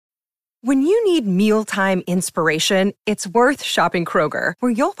When you need mealtime inspiration, it's worth shopping Kroger,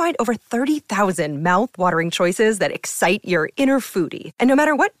 where you'll find over 30,000 mouth-watering choices that excite your inner foodie. And no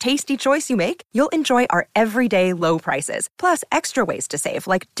matter what tasty choice you make, you'll enjoy our everyday low prices, plus extra ways to save,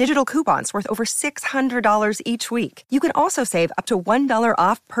 like digital coupons worth over $600 each week. You can also save up to $1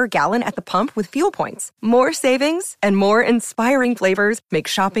 off per gallon at the pump with fuel points. More savings and more inspiring flavors make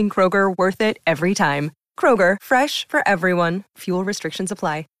shopping Kroger worth it every time. Kroger, fresh for everyone. Fuel restrictions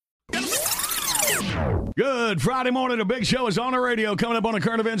apply. Good Friday morning. The Big Show is on the radio. Coming up on a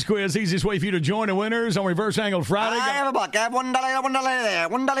current events quiz. Easiest way for you to join the winners on Reverse Angle Friday. I have a buck. I have $1 there.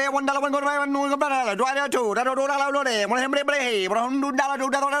 $1,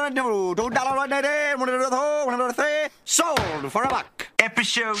 $2, sold for a buck.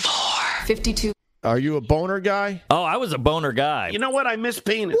 Episode 52. Are you a boner guy? Oh, I was a boner guy. You know what? I miss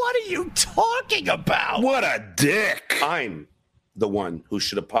penis. What are you talking about? What a dick. I'm the one who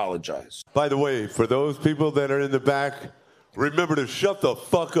should apologize. By the way, for those people that are in the back, remember to shut the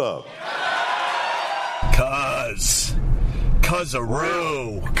fuck up.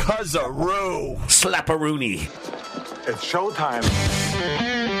 Cuz-a-roo. Slapperoonie. It's showtime.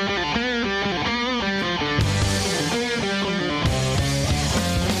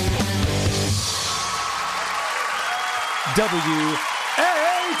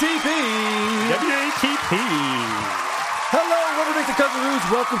 WATP. Hello, welcome back to Cuz-a-roos.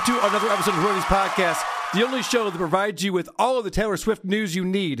 Welcome to another episode of Roadies Podcast, the only show that provides you with all of the Taylor Swift news you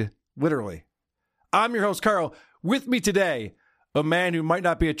need, literally. I'm your host, Carl. With me today, a man who might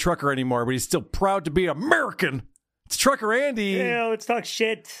not be a trucker anymore, but he's still proud to be American. It's Trucker Andy. Yeah, let's talk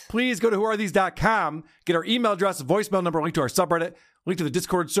shit. Please go to whoarethese.com, get our email address, voicemail number, link to our subreddit, link to the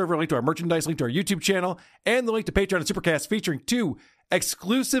Discord server, link to our merchandise, link to our YouTube channel, and the link to Patreon and Supercast featuring 2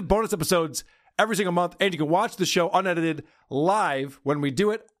 exclusive bonus episodes every single month. And you can watch the show unedited live when we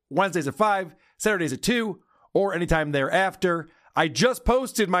do it, Wednesdays at 5, Saturdays at 2, or anytime thereafter. I just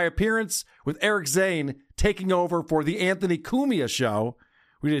posted my appearance with Eric Zane taking over for the Anthony Cumia show.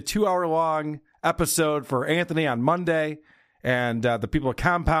 We did a 2-hour-long episode for Anthony on Monday, and the people at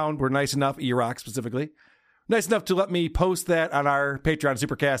Compound were nice enough, E-Rock specifically, nice enough to let me post that on our Patreon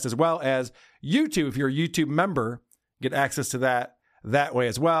Supercast as well as YouTube. If you're a YouTube member, get access to that way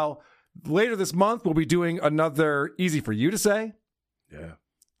as well. Later this month, we'll be doing another Easy for You to Say. Yeah.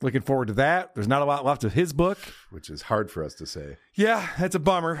 Looking forward to that. There's not a lot left of his book. Which is hard for us to say. Yeah, that's a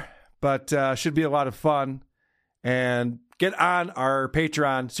bummer, but should be a lot of fun. And get on our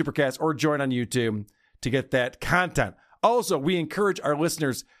Patreon, Supercast, or join on YouTube to get that content. Also, we encourage our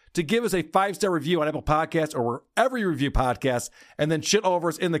listeners to give us a 5-star review on Apple Podcasts or wherever you review podcasts, and then shit over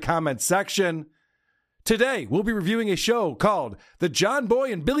us in the comments section. Today, we'll be reviewing a show called The John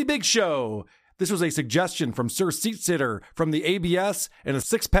Boy and Billy Big Show. This was a suggestion from Sir Seatsitter from the ABS and a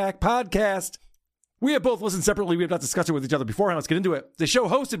Six-Pack podcast. We have both listened separately. We have not discussed it with each other beforehand. Let's get into it. The show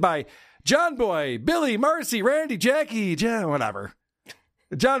hosted by John Boy, Billy, Marcy, Randy, Jackie, whatever.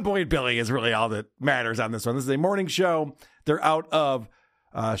 John Boy and Billy is really all that matters on this one. This is a morning show. They're out of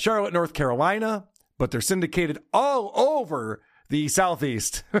Charlotte, North Carolina, but they're syndicated all over the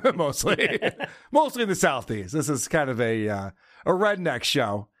Southeast, mostly. Mostly in the Southeast. This is kind of a redneck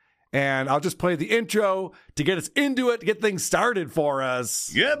show. And I'll just play the intro to get us into it, to get things started for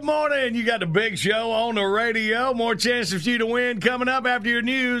us. Good morning. You got the Big Show on the radio. More chances for you to win coming up after your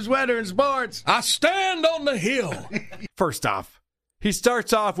news, weather, and sports. I stand on the hill. First off, he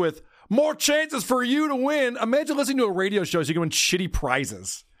starts off with more chances for you to win. Imagine listening to a radio show so you can win shitty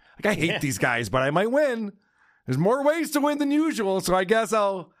prizes. Like, I hate these guys, but I might win. There's more ways to win than usual, so I guess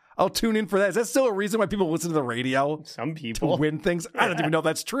I'll tune in for that. Is that still a reason why people listen to the radio? Some people. To win things? I don't even know if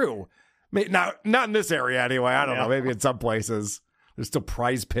that's true. Not in this area anyway. I don't know. Maybe in some places. There's still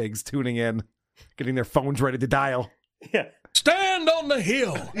prize pigs tuning in, getting their phones ready to dial. Yeah. Stand on the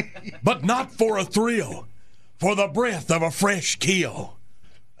hill, but not for a thrill, for the breath of a fresh kill.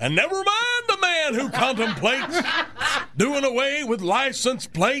 And never mind the man who contemplates doing away with license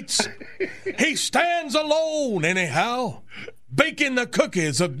plates. He stands alone anyhow, baking the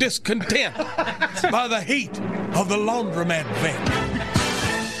cookies of discontent by the heat of the laundromat vent.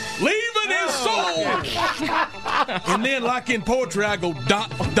 Leaving his soul. And then like in poetry, I go ...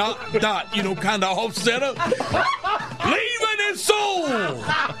 kind of off center. Leaving his soul.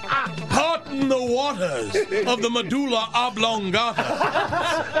 Parting the waters of the medulla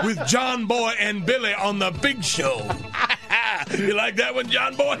oblongata with John Boy and Billy on the Big Show. You like that one,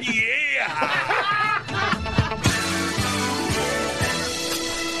 John Boy? Yeah.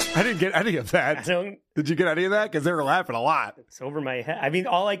 I didn't get any of that. Did you get any of that? Because they were laughing a lot. It's over my head. I mean,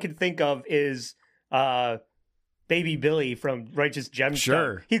 all I could think of is Baby Billy from Righteous Gemstones.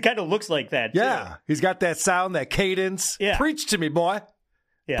 Sure. He kind of looks like that, Yeah. too. He's got that sound, that cadence. Yeah. Preach to me, boy.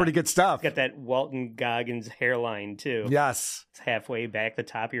 Yeah. Pretty good stuff. Got that Walton Goggins hairline, too. Yes. It's halfway back the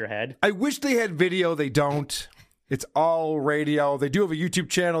top of your head. I wish they had video. They don't. It's all radio. They do have a YouTube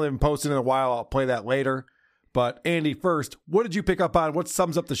channel. They haven't posted in a while. I'll play that later. But Andy, first, what did you pick up on? What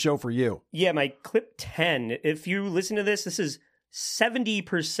sums up the show for you? Yeah, my clip 10. If you listen to this is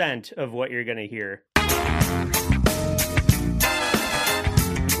 70% of what you're going to hear.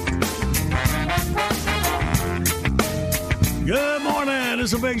 Good morning.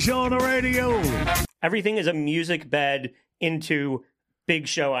 It's a Big Show on the radio. Everything is a music bed into Big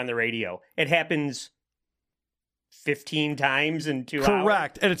Show on the radio. It happens 15 times in 2 hours.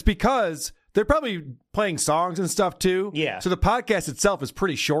 Correct. And it's because they're probably playing songs and stuff too. Yeah. So the podcast itself is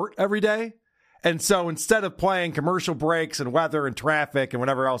pretty short every day. And so instead of playing commercial breaks and weather and traffic and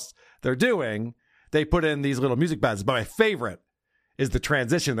whatever else they're doing, they put in these little music beds. But my favorite is the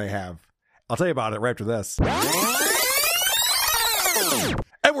transition they have. I'll tell you about it right after this.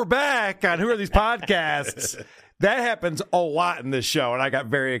 And we're back on Who Are These Podcasts. That happens a lot in this show, and I got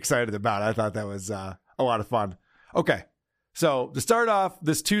very excited about it. I thought that was a lot of fun. Okay, so to start off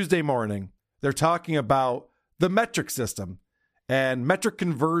this Tuesday morning, they're talking about the metric system and metric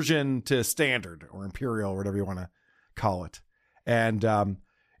conversion to standard or imperial or whatever you want to call it. And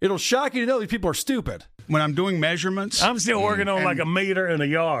it'll shock you to know these people are stupid. When I'm doing measurements, I'm still working on like a meter and a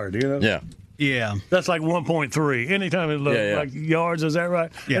yard, you know? Yeah. That's like 1.3. Anytime it looks like yards, is that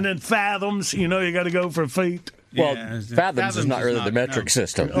right? Yeah. And then fathoms, you got to go for feet. Well, fathoms is not really the metric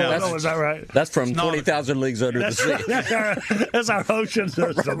system. No, is that right? That's from 20,000 leagues under the sea. That's our ocean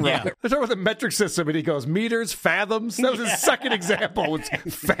system. Yeah. Let's start with the metric system, and he goes meters, fathoms. That was his second example. It's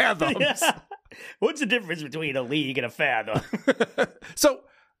fathoms. Yeah. What's the difference between a league and a fathom? So,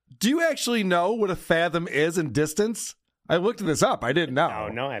 do you actually know what a fathom is in distance? I looked this up. I didn't know. Oh,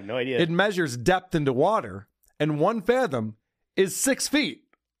 no, I have no idea. It measures depth into water, and 1 fathom is 6 feet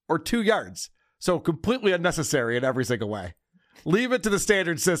or 2 yards. So completely unnecessary in every single way. Leave it to the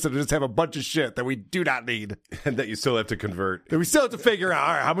standard system to just have a bunch of shit that we do not need. And that you still have to convert. That we still have to figure out,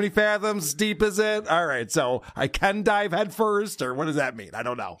 all right, how many fathoms deep is it? All right, so I can dive head first, or what does that mean? I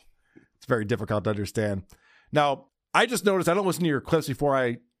don't know. It's very difficult to understand. Now, I just noticed, I don't listen to your clips before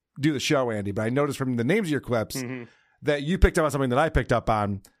I do the show, Andy, but I noticed from the names of your clips that you picked up on something that I picked up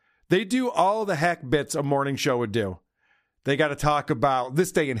on. They do all the heck bits a morning show would do. They got to talk about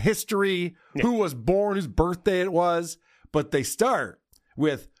this day in history, who was born, whose birthday it was. But they start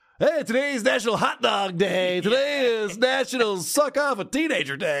with, hey, today's National Hot Dog Day. Today is National Suck Off a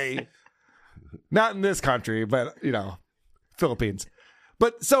Teenager Day. Not in this country, but, Philippines.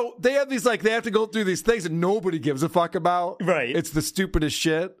 But so they have these, they have to go through these things that nobody gives a fuck about. Right. It's the stupidest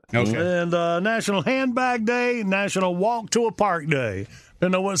shit. Okay. And National Handbag Day, National Walk to a Park Day.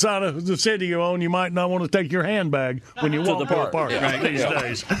 Depending on what side of the city you're on, you might not want to take your handbag when you walk to a park these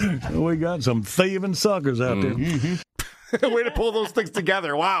days. We got some thieving suckers out there. Way to pull those things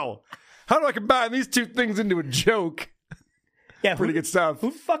together. Wow. How do I combine these two things into a joke? Yeah, Pretty good stuff.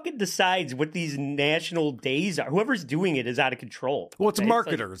 Who fucking decides what these national days are? Whoever's doing it is out of control. Well, it's It's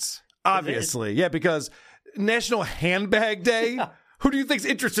marketers, obviously. Yeah, because National Handbag Day, who do you think's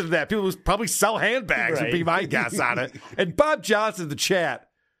interested in that? People who probably sell handbags would be my guess on it. And Bob Johnson in the chat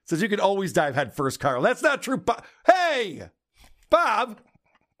says you can always dive head first, Carl. That's not true, Bob. Hey, Bob.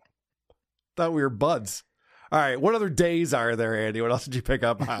 Thought we were buds. All right, what other days are there, Andy? What else did you pick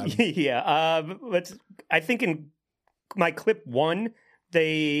up on? Yeah, I think in my clip 1,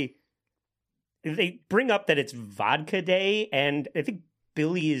 they bring up that it's vodka day, and I think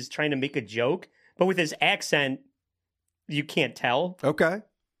Billy is trying to make a joke, but with his accent, you can't tell. Okay.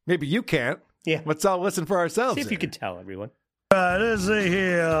 Maybe you can't. Yeah. Let's all listen for ourselves. See if you can tell, everyone. Let's see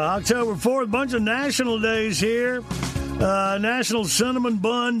here. October 4th, bunch of national days here. National Cinnamon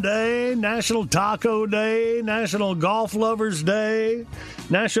Bun Day, National Taco Day, National Golf Lovers Day,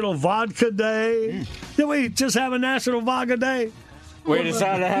 National Vodka Day. Did we just have a National Vodka Day? We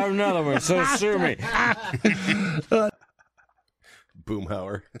decided to have another one, so sue me.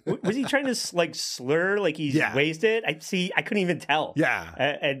 Boomhauer. Was he trying to slur like he's wasted? I couldn't even tell.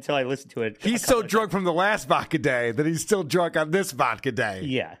 Yeah. Until I listened to it. He's so drunk from the last vodka day that he's still drunk on this vodka day.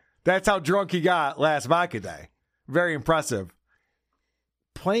 Yeah. That's how drunk he got last vodka day. Very impressive.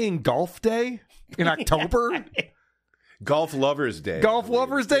 Playing golf day in October? Golf Lovers Day. Golf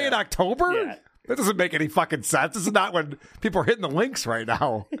Lovers Day in October? Yeah. That doesn't make any fucking sense. This is not when people are hitting the links right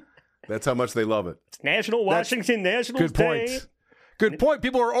now. That's how much they love it. It's National Washington Nationals Good point. Day. Good point.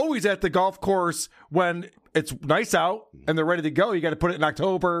 People are always at the golf course when it's nice out and they're ready to go. You got to put it in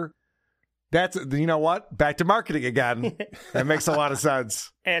October. That's, you know what? Back to marketing again. That makes a lot of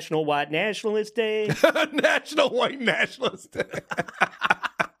sense. National White Nationalist Day. National White Nationalist Day.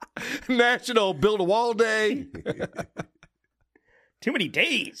 National Build a Wall Day. Too many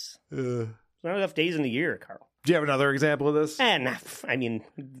days. There's not enough days in the year, Carl. Do you have another example of this? And I mean,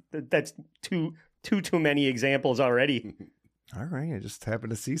 that's too many examples already. All right, I just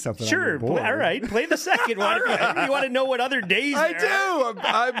happened to see something. Sure, all right. Play the second one. Right. You want to know what other days I do.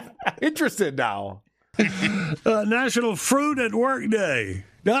 I'm interested now. National Fruit at Work Day.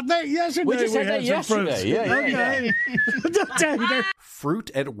 I think yesterday We just had that had some yesterday. fruits. Yeah.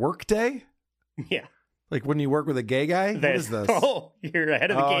 Fruit at Work Day? Yeah. Like when you work with a gay guy? What is this? Oh, you're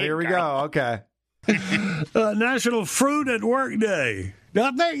ahead of the game. Oh, here we Carl. go. Okay. National Fruit at Work Day.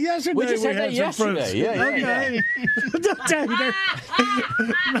 I think yesterday We just had that some fruits. yesterday.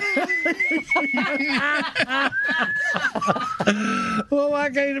 Well, why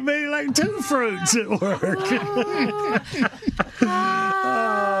can't it be like 2 fruits at work?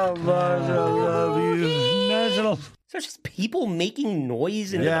 Oh, Marge, I love you. National. So it's just people making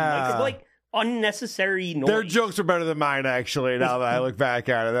noise into the microphone, like unnecessary noise. Their jokes are better than mine, actually, now that I look back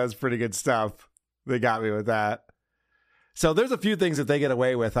at it. That's pretty good stuff. They got me with that. So there's a few things that they get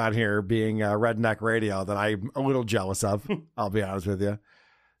away with on here being redneck radio that I'm a little jealous of. I'll be honest with you.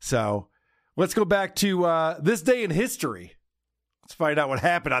 So let's go back to this day in history. Let's find out what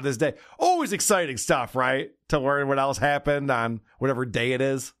happened on this day. Always exciting stuff, right? To learn what else happened on whatever day it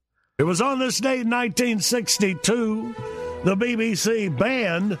is. It was on this day in 1962, the BBC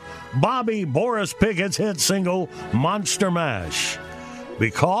banned Bobby Boris Pickett's hit single, Monster Mash,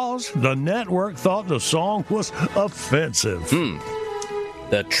 because the network thought the song was offensive.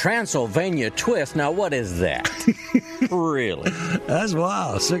 The Transylvania Twist. Now, what is that? Really? That's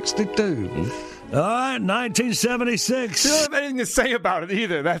wild. 62. All right, 1976. They don't have anything to say about it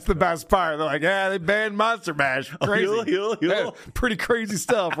either. That's the best part. They're like, yeah, they banned Monster Mash. Crazy. Yeah, pretty crazy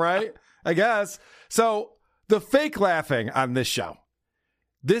stuff, right? I guess. So the fake laughing on this show.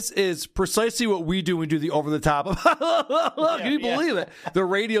 This is precisely what we do when we do the over-the-top. Can you believe it? The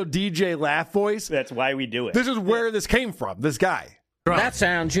radio DJ laugh voice. That's why we do it. This is where this came from, this guy. That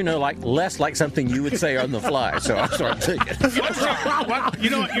sounds, like less like something you would say on the fly. So that's what I'm thinking.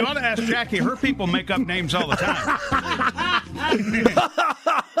 You know what? You ought to ask Jackie. Her people make up names all the time.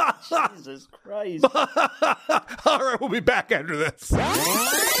 Jesus Christ. All right, we'll be back after this.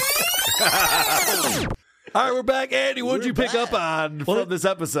 All right, we're back. Andy, what did you pick up on from this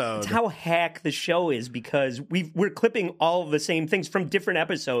episode? It's how hack the show is because we're clipping all of the same things from different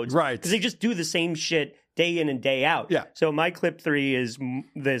episodes. Right. Because they just do the same shit day in and day out. Yeah. So my clip 3 is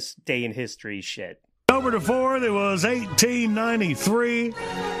this day in history shit. October the 4th, it was 1893.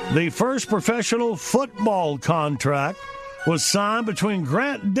 The first professional football contract was signed between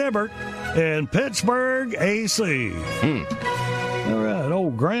Grant Dibbert and Pittsburgh AC. All right,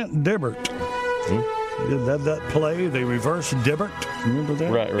 old Grant Dibbert. Did that play, the reverse Dibbert? Remember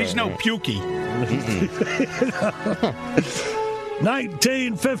that? Right. He's no Pukey.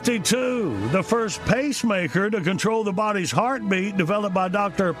 1952, the first pacemaker to control the body's heartbeat, developed by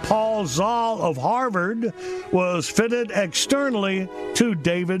Dr. Paul Zoll of Harvard, was fitted externally to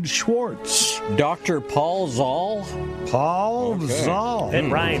David Schwartz. Dr. Paul Zoll? Paul Zoll. It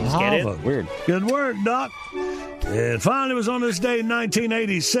rhymes, get it? Weird. Good work, Doc. And finally, it was on this day in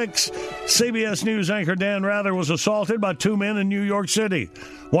 1986, CBS News anchor Dan Rather was assaulted by 2 men in New York City.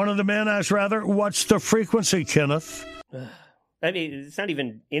 One of the men asked Rather, "What's the frequency, Kenneth?" I mean, it's not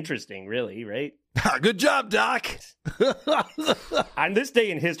even interesting, really, right? Good job, Doc. On this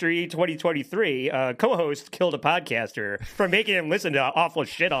day in history, 2023, a co-host killed a podcaster for making him listen to awful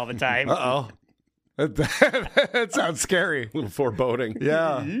shit all the time. Uh-oh. That sounds scary. A little foreboding.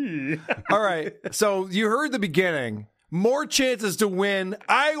 Yeah. All right. So you heard the beginning. More chances to win.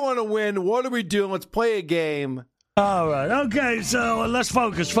 I want to win. What are we doing? Let's play a game. All right. Okay, so let's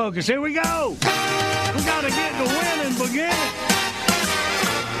focus. Here we go. We got to get the winning beginning.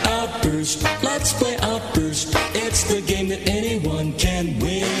 Outburst, let's play Outburst. It's the game that anyone can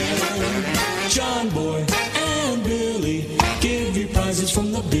win. John Boy and Billy give you prizes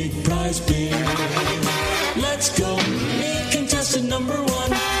from the big prize bin. Let's go, meet contestant number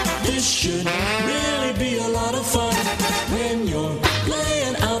 1. This should really be a lot of fun. When you're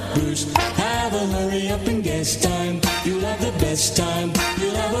playing Outburst, have a hurry up and guess time. You'll have the best time.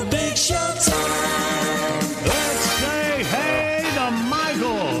 You'll have a big show time. Let's say hey to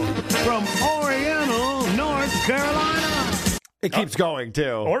Michael from Oriental, North Carolina. It keeps going,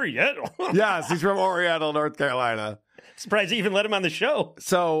 too. Oriental? Yes, he's from Oriental, North Carolina. Surprised you even let him on the show.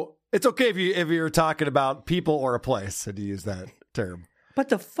 So it's okay if you're talking about people or a place, and you use that term. But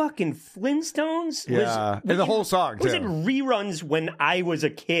the fucking Flintstones? Yeah, and the whole song, was too. it reruns when I was a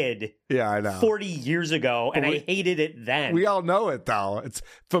kid? Yeah, I know. 40 years ago, and I hated it then. We all know it, though. It's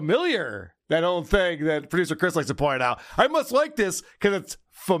familiar. That old thing that producer Chris likes to point out. I must like this because it's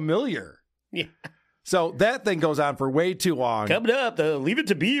familiar. Yeah. So that thing goes on for way too long. Coming up, the Leave It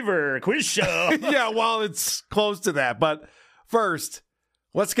to Beaver quiz show. Yeah, well, it's close to that. But first,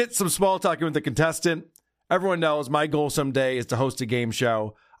 let's get some small talking with the contestant. Everyone knows my goal someday is to host a game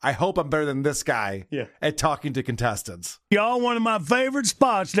show. I hope I'm better than this guy at talking to contestants. Y'all, one of my favorite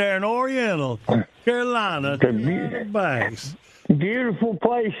spots there in Oriental, Carolina. Thanks. Beautiful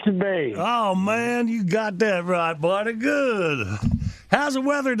place to be. Oh, man, you got that right, buddy. Good. How's the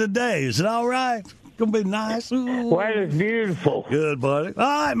weather today? Is it all right? Gonna be nice. Ooh. Weather's beautiful. Good, buddy.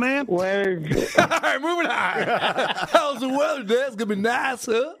 All right, man. All right, moving on. How's the weather today? It's gonna be nice,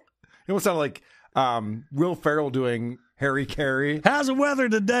 huh? It almost sounded like Will Ferrell doing Harry Carey. How's the weather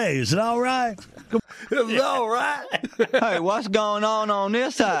today? Is it all right? It's all right. Hey, what's going on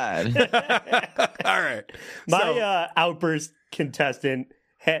this side? All right. My outburst contestant,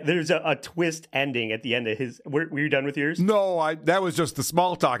 there's a twist ending at the end of his. Were you done with yours? No, that was just the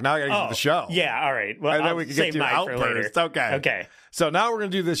small talk. Now I got to get to the show. Yeah, all right. Well, and then I'll we can save get to your mine for later. outburst. Okay. So now we're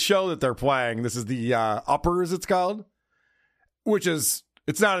going to do this show that they're playing. This is the Uppers, it's called, which is,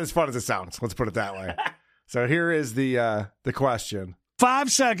 it's not as fun as it sounds. Let's put it that way. So here is the question.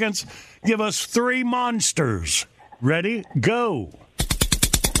 5 seconds. Give us 3 monsters. Ready? Go.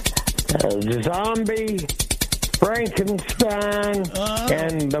 The zombie, Frankenstein,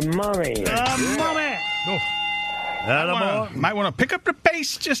 and the mummy. Mummy. Might want to pick up the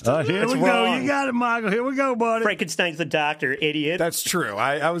pace just a little. Here we go. You got it, Michael. Here we go, buddy. Frankenstein's the doctor, idiot. That's true.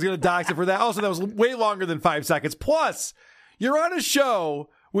 I was going to dox it for that. Also, that was way longer than 5 seconds. Plus, you're on a show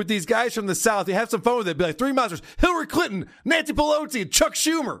with these guys from the South. You have some fun with it. Be like 3 monsters: Hillary Clinton, Nancy Pelosi, and Chuck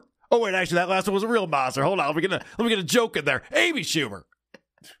Schumer. Oh, wait, actually, that last one was a real monster. Hold on. Let me get a joke in there. Amy Schumer.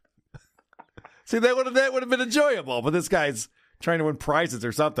 See, that would have been enjoyable, but this guy's trying to win prizes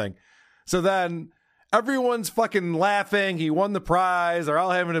or something. So then everyone's fucking laughing. He won the prize. They're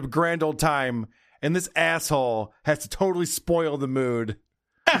all having a grand old time. And this asshole has to totally spoil the mood.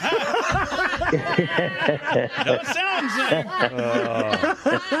 Don't sound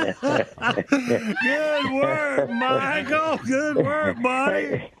Good work, Michael. Good work,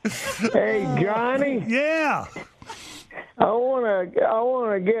 buddy. Hey, Johnny. Yeah. I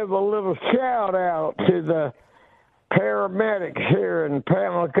wanna give a little shout out to the paramedics here in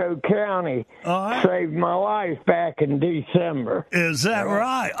Pamlico County. Saved my life back in December. Is that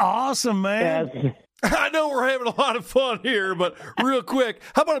right? Awesome, man. I know we're having a lot of fun here, but real quick,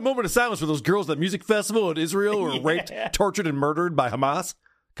 how about a moment of silence for those girls at the music festival in Israel who were raped, tortured, and murdered by Hamas?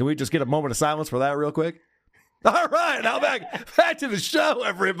 Can we just get a moment of silence for that real quick? All right, now back to the show,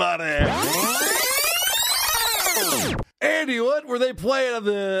 everybody. Andy, what were they playing on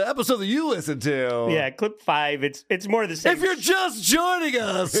the episode that you listened to? Yeah, clip 5. It's more of the same. If you're just joining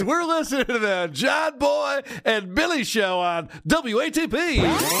us, we're listening to the John Boy and Billy show on WATP.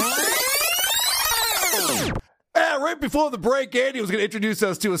 Right before the break, Andy was going to introduce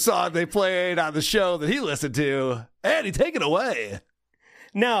us to a song they played on the show that he listened to. Andy, take it away.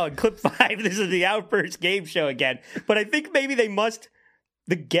 No, in clip 5, this is the Outburst game show again. But I think maybe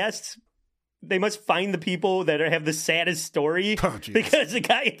the guests, they must find the people that have the saddest story. Because the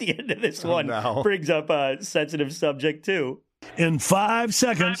guy at the end of this one brings up a sensitive subject, too. In 5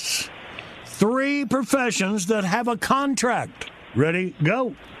 seconds, 3 professions that have a contract. Ready?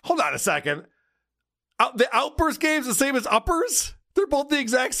 Go. Hold on a second. The Outburst game's the same as Uppers? They're both the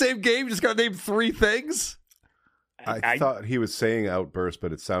exact same game. You just got to name 3 things? I thought he was saying Outburst,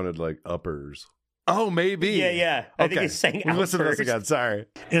 but it sounded like Uppers. Oh, maybe. Yeah. I think he's saying Outburst. Listen to this again. Sorry.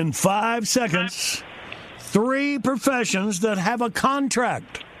 In 5 seconds, 3 professions that have a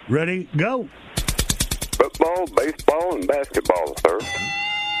contract. Ready? Go. Football, baseball, and basketball, sir.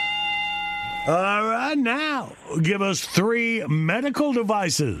 All right, now give us 3 medical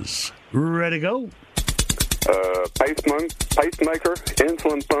devices. Ready? Go. Pacemaker,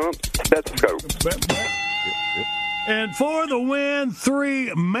 insulin pump, stethoscope. And for the win,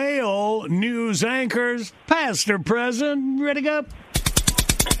 3 male news anchors, past or present. Ready? Go.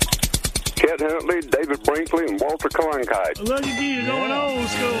 Chet Huntley, David Brinkley, and Walter Cronkite. Look at you going old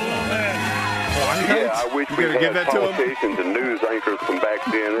school on that. Yeah, I wish we had politicians and news anchors from back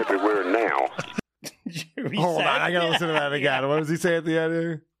then everywhere now. Hold on, I got to listen to that again. What does he say at the end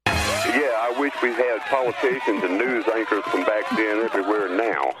here? Yeah, I wish we had politicians and news anchors from back then everywhere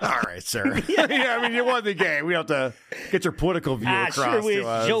now. All right, sir. Yeah, I mean, you won the game. We have to get your political view across sure wish to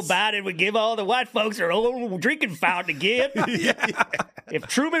us. Joe Biden would give all the white folks their own drinking fountain again. Yeah. If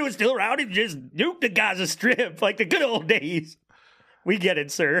Truman was still around, he'd just nuke the Gaza Strip like the good old days. We get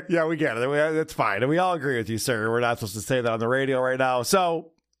it, sir. Yeah, we get it. That's fine. And we all agree with you, sir. We're not supposed to say that on the radio right now.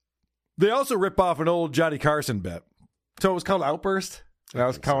 So they also rip off an old Johnny Carson bit. So it was called Outburst? And I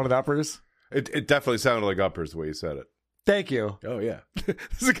was calling it Uppers? It definitely sounded like uppers the way you said it. Thank you. Oh, yeah.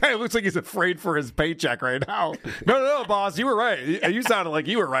 This is a guy who looks like he's afraid for his paycheck right now. No, boss, you were right. You sounded like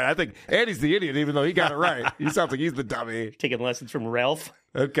you were right. I think Andy's the idiot, even though he got it right. He sounds like he's the dummy. Taking lessons from Ralph.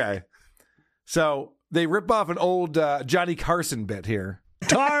 Okay. So they rip off an old Johnny Carson bit here.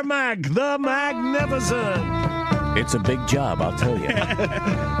 Tarmac the Magnificent. It's a big job, I'll tell you.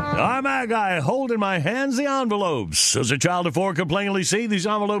 Tarmac, I hold in my hands the envelopes. As a child of 4 could plainly see, these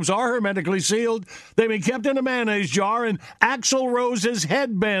envelopes are hermetically sealed. They've been kept in a mayonnaise jar in Axl Rose's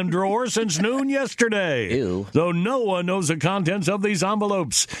headband drawer since noon yesterday. Ew. Though no one knows the contents of these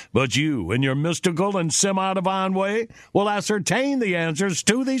envelopes, but you, in your mystical and semi-divine way, will ascertain the answers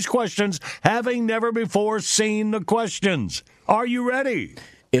to these questions, having never before seen the questions. Are you ready?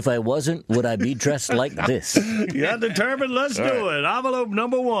 If I wasn't, would I be dressed like this? You're determined. Let's do it. Envelope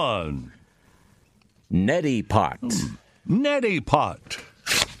number 1. Neti Pot. Neti Pot.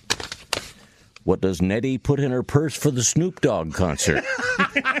 What does Nettie put in her purse for the Snoop Dogg concert?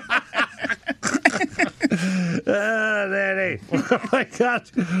 Nettie. Oh, my God.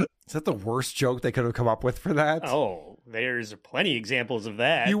 Is that the worst joke they could have come up with for that? Oh, there's plenty examples of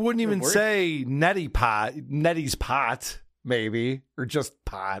that. You wouldn't even say Neti Pot. Nettie's Pot. Maybe. Or just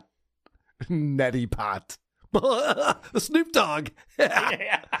pot. Neti Pot. The Snoop Dogg.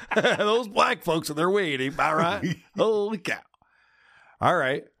 Yeah. Those black folks are their waiting. All right. Holy cow. All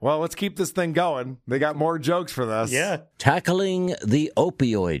right. Well, let's keep this thing going. They got more jokes for this. Yeah. Tackling the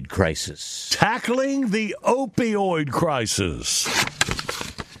opioid crisis. Tackling the opioid crisis.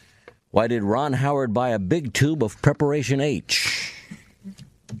 Why did Ron Howard buy a big tube of Preparation H?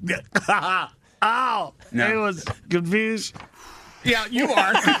 Ow! No. He was confused. Yeah, you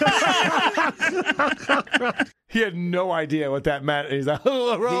are. He had no idea what that meant. He's like,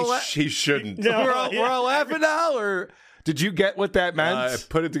 he shouldn't. No, we're all laughing now, or did you get what that meant? I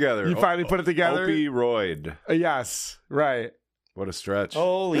put it together. You finally put it together? Opioid. Yes, right. What a stretch.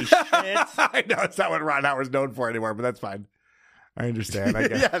 Holy shit. I know it's not what Ron Howard's known for anymore, but that's fine. I understand. I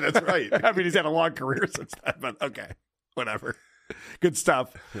guess. Yeah, that's right. I mean, he's had a long career since then, but okay, whatever. Good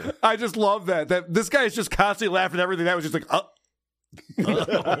stuff. I just love that this guy is just constantly laughing at everything. That was just like,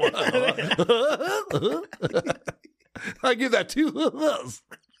 I give that 2.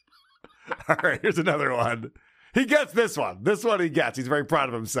 All right, here's another one. He gets this one. This one he gets. He's very proud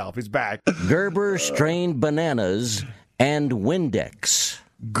of himself. He's back. Gerber strained bananas and Windex.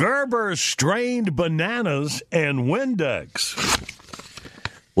 Gerber strained bananas and Windex.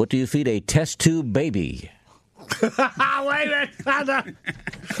 What do you feed a test tube baby? Wait a minute.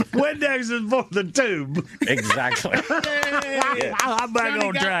 Windex is for the tube. Exactly. Yeah. I'm back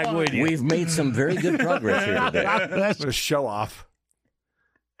on track with you. We've made some very good progress here today. That's a show off.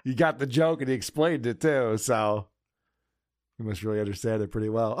 You got the joke and he explained it too, so you must really understand it pretty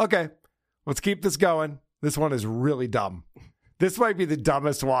well. Okay, let's keep this going. This one is really dumb. This might be the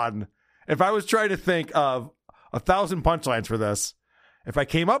dumbest one. If I was trying to think of 1,000 punchlines for this, if I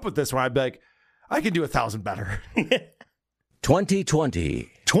came up with this one, I'd be like, I can do 1,000 better. 2020.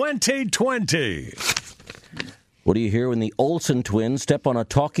 2020. What do you hear when the Olsen twins step on a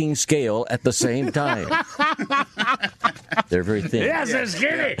talking scale at the same time? They're very thin. Yes, they're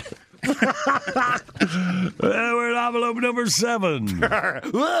skinny. We're at envelope number 7.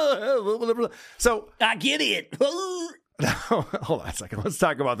 So I get it. Hold on a second. Let's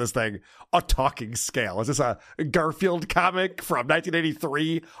talk about this thing. A talking scale. Is this a Garfield comic from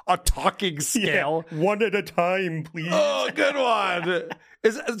 1983? A talking scale. Yeah, one at a time, please. Oh, good one.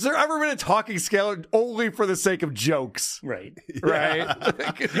 Has there ever been a talking scale only for the sake of jokes? Right. Right?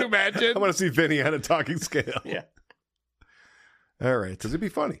 Can you imagine? I want to see Vinny on a talking scale. Yeah. All right. Because it'd be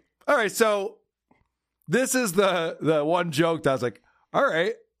funny. All right. So this is the one joke that I was like, all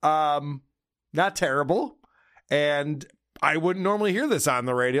right, not terrible. And I wouldn't normally hear this on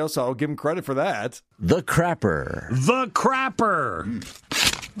the radio, so I'll give him credit for that. The crapper. The crapper.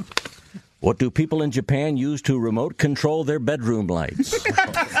 What do people in Japan use to remote control their bedroom lights?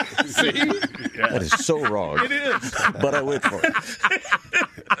 See? That is so wrong. It is. But I wait for it.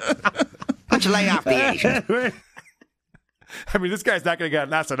 Let's lay off the Asians. I mean, this guy's not going to get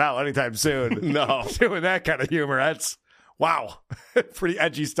an SNL anytime soon. No. Doing that kind of humor. That's, wow. Pretty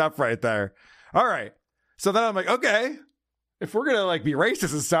edgy stuff right there. All right. So then I'm like, okay, if we're gonna like be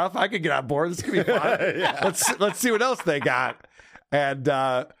racist and stuff, I could get on board. This could be fun. Yeah. Let's see what else they got, and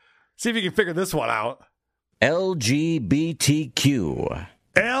see if you can figure this one out. LGBTQ.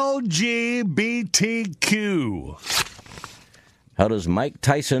 LGBTQ. How does Mike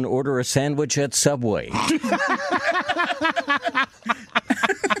Tyson order a sandwich at Subway?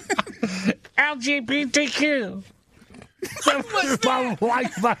 LGBTQ. My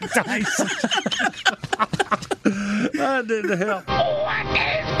wife, Mike Tyson. That didn't help. What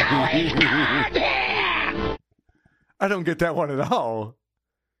is going on here? I don't get that one at all.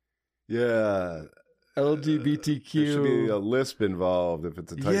 Yeah. LGBTQ. There should be a lisp involved if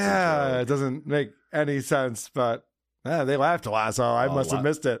it's a Tyson show. It doesn't make any sense, but they laughed a lot, so I must have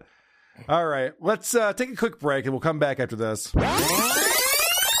missed it. All right, let's take a quick break, and we'll come back after this.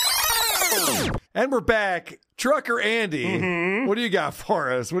 And we're back. Trucker Andy, What do you got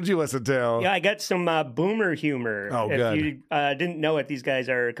for us? What did you listen to? Yeah, I got some boomer humor. Oh, if good. you didn't know it, these guys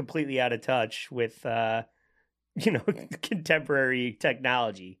are completely out of touch with, contemporary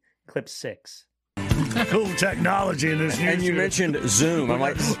technology. Clip 6. Cool technology in this new And you mentioned Zoom. I'm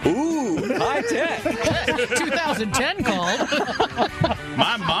like, ooh, high tech. 2010 called.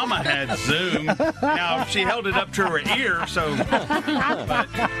 My mama had Zoom. Now, she held it up to her ear, so...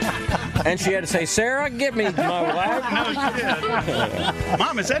 And she had to say, Sarah, get me my wife. No, she did.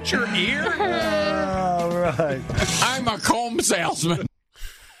 Mom, is that your ear? All right. I'm a comb salesman.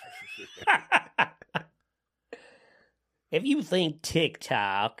 If you think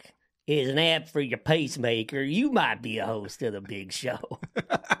TikTok is an app for your pacemaker, you might be a host of the big show.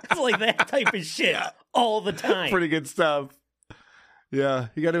 It's like that type of shit all the time. Pretty good stuff. Yeah,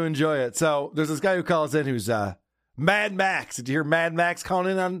 you got to enjoy it. So there's this guy who calls in who's Mad Max. Did you hear Mad Max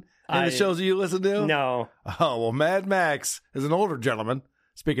calling in on any of the shows that you listen to? No. Oh, well, Mad Max is an older gentleman.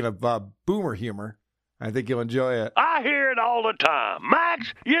 Speaking of boomer humor, I think you'll enjoy it. I hear it all the time.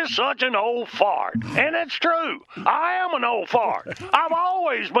 Max, you're such an old fart. And it's true. I am an old fart. I've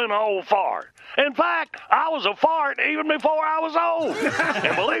always been an old fart. In fact, I was a fart even before I was old.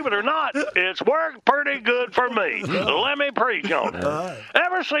 And believe it or not, it's worked pretty good for me. Let me preach on it.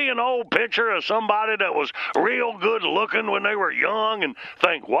 Ever see an old picture of somebody that was real good looking when they were young and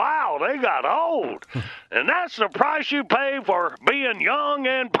think, wow, they got old? And that's the price you pay for being young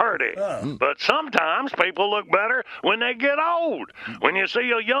and pretty. But sometimes people look better when they get old. When you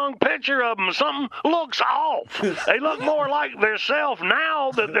see a young picture of them, something looks off. They look more like theirself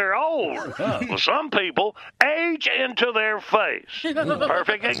now that they're old. Well, some people age into their face.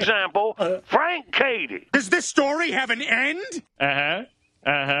 Perfect example, Frank Cady. Does this story have an end?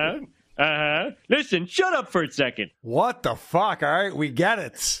 Listen, shut up for a second. What the fuck? All right, we get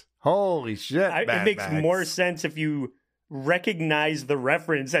it. Holy shit, It Mad makes Max. more sense if you recognize the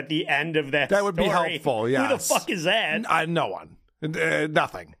reference at the end of that That would be story. helpful, Who the yes. fuck is that? No one.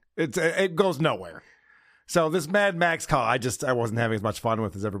 Nothing. It goes nowhere. So this Mad Max call, I wasn't having as much fun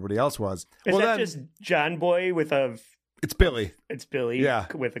with as everybody else was. Is that just John Boy with a... It's Billy. It's Billy Yeah,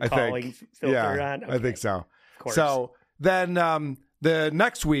 with a I calling think. filter Yeah, on? I think so. Of course. So then the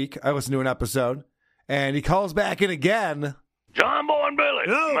next week, I listened to an episode, and he calls back in again. John Boy and Billy,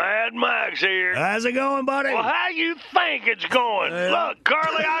 Mad Max here. How's it going, buddy? Well, how you think it's going? Look,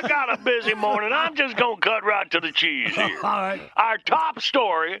 Curly, I got a busy morning. I'm just going to cut right to the cheese here. All right. Our top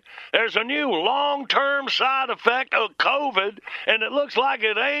story, there's a new long-term side effect of COVID, and it looks like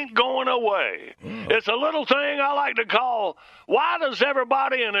it ain't going away. It's a little thing I like to call, why does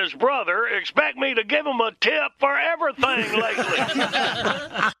everybody and his brother expect me to give them a tip for everything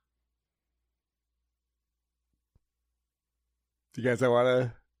lately? Do you guys want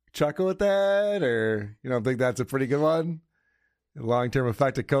to chuckle at that, or you don't think that's a pretty good one? The long-term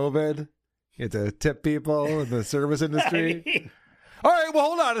effect of COVID. You have to tip people in the service industry. All right, well,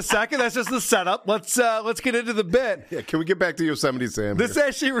 hold on a second. That's just the setup. Let's get into the bit. Yeah, can we get back to Yosemite Sam? This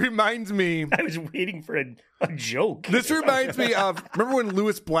actually reminds me. I was waiting for a joke. This reminds me of, remember when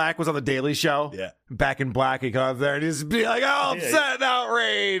Louis Black was on the Daily Show? Yeah. Back in Black, he comes there and he'd just be like, oh, upset and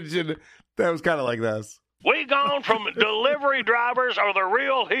outraged. And that was kind of like this. We gone from delivery drivers are the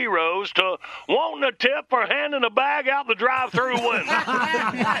real heroes to wanting a tip for handing a bag out the drive-through window.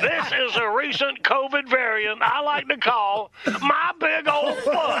 This is a recent COVID variant I like to call my big old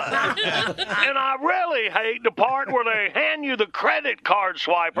butt. And I really hate the part where they hand you the credit card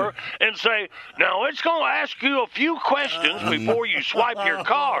swiper and say, now it's going to ask you a few questions before you swipe your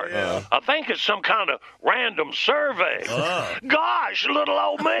card. I think it's some kind of random survey. Gosh, little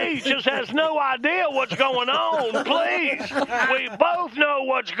old me just has no idea what's going on, please. We both know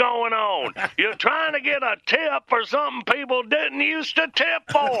what's going on. You're trying to get a tip for something people didn't used to tip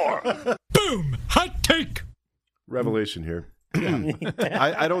for. Boom! Hot take! Revelation here.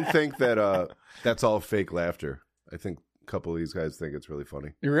 I don't think that that's all fake laughter. I think couple of these guys think it's really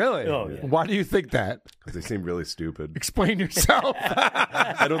funny. Really? Oh, yeah. Why do you think that? Because they seem really stupid. Explain yourself.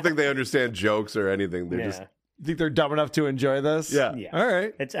 I don't think they understand jokes or anything. They're just... You think they're dumb enough to enjoy this? Yeah. All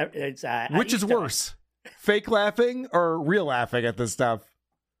right. Which is worse? Fake laughing or real laughing at this stuff?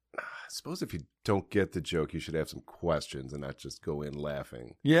 I suppose if you don't get the joke, you should have some questions and not just go in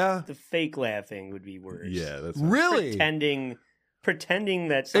laughing. Yeah. The fake laughing would be worse. Yeah, that's really pretending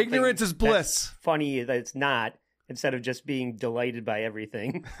that something ignorance is bliss. That's funny that it's not, instead of just being delighted by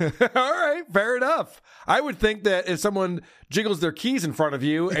everything. All right, fair enough. I would think that if someone jiggles their keys in front of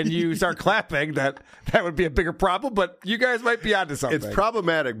you and you start clapping, that would be a bigger problem. But you guys might be onto something. It's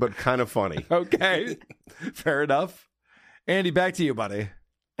problematic, but kind of funny. Okay, fair enough. Andy, back to you, buddy.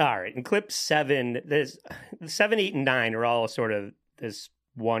 All right, in clip 7, there's 7, 8, and 9 are all sort of this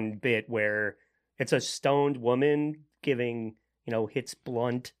one bit where it's a stoned woman giving, hits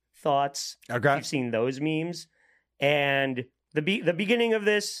blunt thoughts. Okay, you've seen those memes, and the beginning of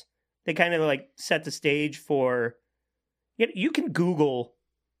this, they kind of like set the stage for. You can Google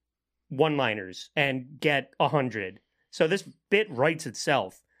one-liners and get 100, so this bit writes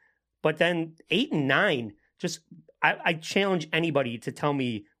itself. But then 8 and 9 just. I challenge anybody to tell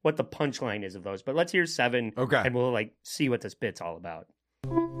me what the punchline is of those. But let's hear 7, okay, and we'll see what this bit's all about.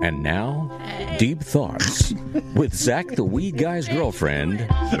 And now, Deep Thoughts with Zach the Weed Guy's girlfriend,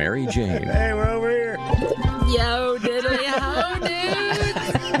 Mary Jane. Hey, we're over here. Yo, diddly ho,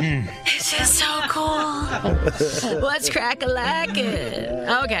 dude. It's just so cool. Let's crack a lackin'.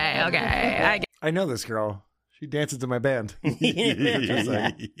 Okay. I know this girl. She dances in my band.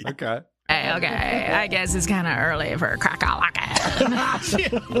 Okay. Okay, I guess it's kind of early for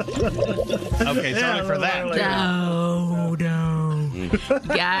crack-a-lackin'. Okay, sorry for that. No.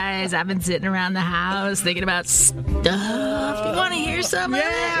 Guys, I've been sitting around the house thinking about stuff. You want to hear some of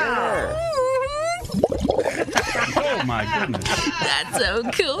it? Oh, my goodness. That's so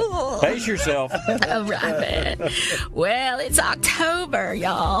cool. Pace yourself. All right, man. Well, it's October,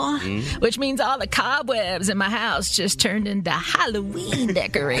 y'all, which means all the cobwebs in my house just turned into Halloween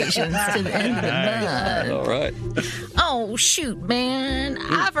decorations to the end of the month. All right. Oh, shoot, man.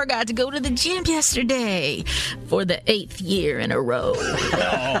 I forgot to go to the gym yesterday for the 8th year in a row.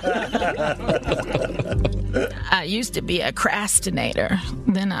 I used to be a crastinator.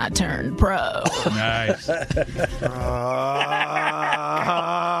 Then I turned pro. Nice.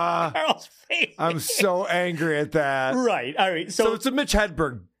 Carl's face. I'm so angry at that. Right. All right. So it's a Mitch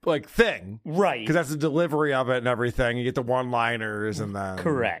Hedberg thing, right? Because that's the delivery of it and everything. You get the one-liners and then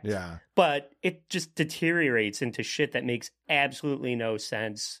correct. Yeah. But it just deteriorates into shit that makes absolutely no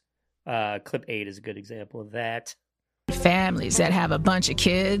sense. Clip 8 is a good example of that. Families that have a bunch of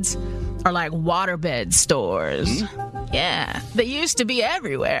kids are like waterbed stores. Yeah, they used to be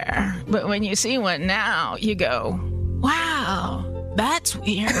everywhere. But when you see one now, you go, wow, that's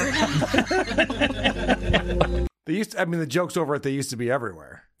weird. The joke's over it. They used to be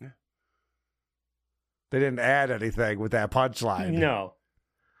everywhere. Yeah. They didn't add anything with that punchline. No.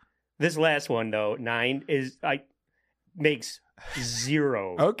 This last one, though, 9, makes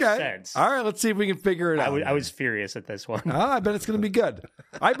zero sense. All right, let's see if we can figure it out. I was furious at this one. I bet it's going to be good.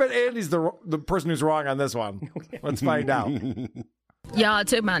 I bet Andy's the person who's wrong on this one. Let's find out. Y'all, I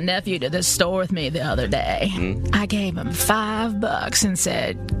took my nephew to the store with me the other day. I gave him $5 and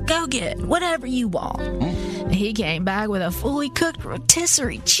said, go get whatever you want. He came back with a fully cooked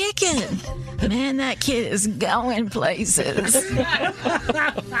rotisserie chicken. Man, that kid is going places.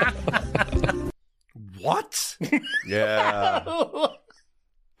 What? Yeah.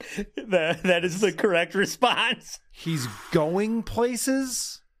 That is the correct response. He's going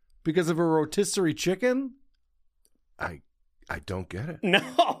places because of a rotisserie chicken? I don't get it.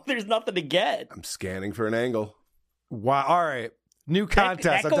 No, there's nothing to get. I'm scanning for an angle. Wow. All right. New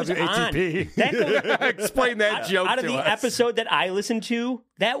contest. That goes on. ATP. That goes, explain that joke out of to the us. episode that I listened to,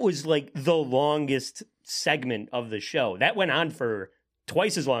 that was like the longest segment of the show. That went on for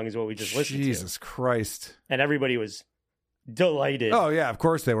twice as long as what we just listened to. Jesus Christ. And everybody was delighted. Oh, yeah, of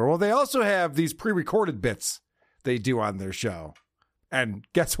course they were. Well, they also have these pre-recorded bits they do on their show. And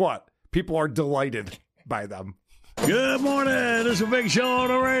guess what? People are delighted by them. Good morning. This is a Big Show on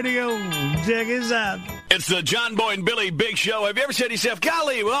the radio. Check this out. It's the John Boy and Billy Big Show. Have you ever said to yourself,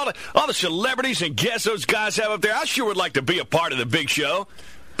 golly, well, all the celebrities and guests those guys have up there, I sure would like to be a part of the Big Show,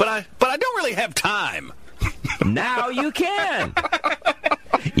 but I don't really have time. Now you can.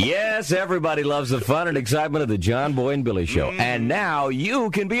 Yes, everybody loves the fun and excitement of the John Boy and Billy Show, and now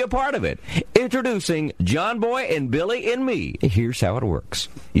you can be a part of it. Introducing John Boy and Billy and Me. Here's how it works.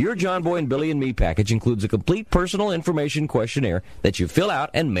 Your John Boy and Billy and Me package includes a complete personal information questionnaire that you fill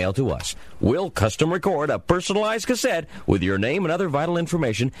out and mail to us. We'll custom record a personalized cassette with your name and other vital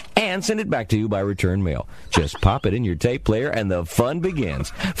information and send it back to you by return mail. Just pop it in your tape player and the fun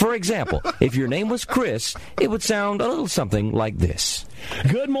begins. For example, if your name was Chris, it would sound a little something like this.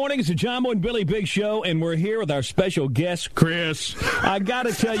 Good morning. It's the John Boy and Billy Big Show, and we're here with our special guest, Chris. I got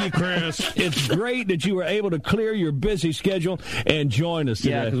to tell you, Chris, it's great that you were able to clear your busy schedule and join us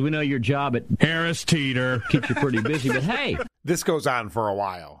today. Yeah, because we know your job at Harris Teeter keeps you pretty busy. But hey, this goes on for a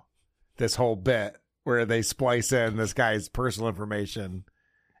while. This whole bit where they splice in this guy's personal information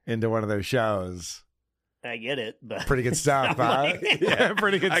into one of their shows. I get it, but pretty good stuff, huh? Yeah,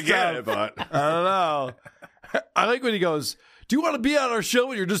 pretty good stuff. I get it, but I don't know. I like when he goes, do you want to be on our show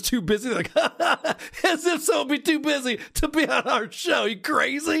when you're just too busy? Like, as if someone would be too busy to be on our show. You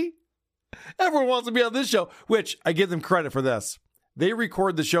crazy? Everyone wants to be on this show, which I give them credit for this. They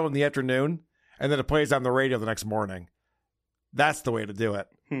record the show in the afternoon, and then it plays on the radio the next morning. That's the way to do it.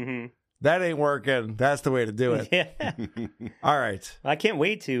 Mm-hmm. That ain't working. That's the way to do it. Yeah. All right. I can't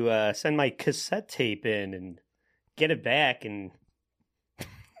wait to send my cassette tape in and get it back and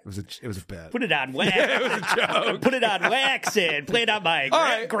It was a bet. put it on wax. Yeah, it was a joke. Put it on wax and play it on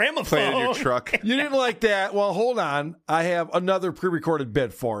my gramophone. Play it in your truck. You didn't like that? Well, hold on. I have another pre-recorded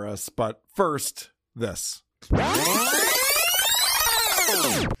bit for us, but first, this.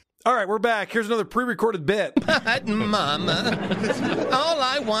 All right, we're back. Here's another pre-recorded bit. Mama, all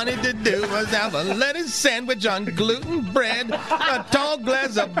I wanted to do was have a lettuce sandwich on gluten bread, a tall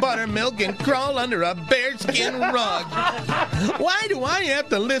glass of buttermilk, and crawl under a bearskin rug. Why do I have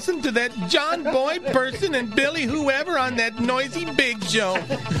to listen to that John Boy person and Billy whoever on that noisy Big Show?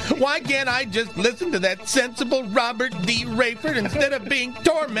 Why can't I just listen to that sensible Robert D. Rayford instead of being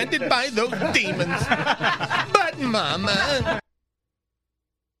tormented by those demons? But, Mama...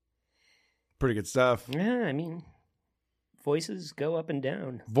 Pretty good stuff. Yeah, I mean, voices go up and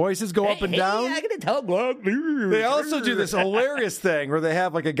down. Voices go up and down? I gotta talk like this. They also do this hilarious thing where they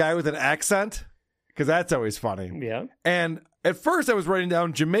have like a guy with an accent, because that's always funny. Yeah. And at first I was writing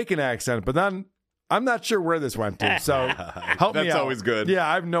down Jamaican accent, but then I'm not sure where this went to. So help me out. That's always good. Yeah,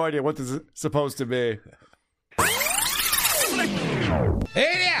 I have no idea what this is supposed to be.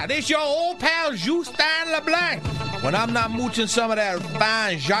 Hey there, this your old pal Justin LeBlanc. When I'm not mooching some of that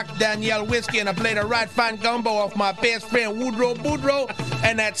fine Jacques Daniel whiskey and I play the right fine gumbo off my best friend Woodrow Boudreaux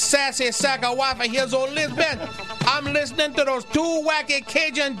and that sassy sack of wife of his old Lisbeth, I'm listening to those two wacky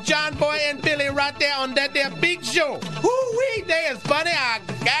Cajun John Boy and Billy right there on that there Big Show. Woo-wee, they is funny, I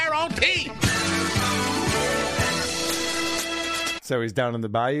guarantee. So he's down in the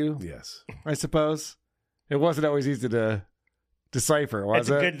bayou? Yes. I suppose. It wasn't always easy to decipher, was It's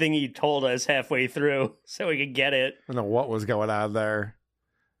it? a good thing he told us halfway through so we could get it. I don't know what was going on there.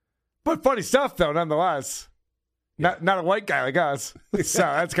 But funny stuff, though, nonetheless. Not a white guy like us. So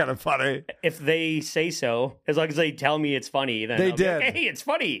that's kind of funny. If they say so, as long as they tell me it's funny, then They I'll be did. like, hey, it's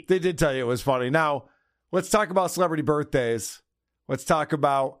funny. They did tell you it was funny. Now, let's talk about celebrity birthdays. Let's talk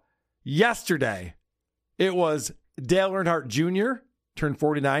about yesterday. It was Dale Earnhardt Jr., turned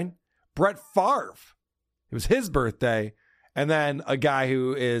 49. Brett Favre. It was his birthday. And then a guy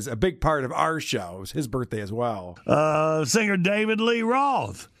who is a big part of our show. It was his birthday as well. Singer David Lee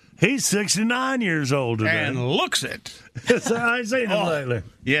Roth. He's 69 years old today. And looks it. I ain't seen him lately.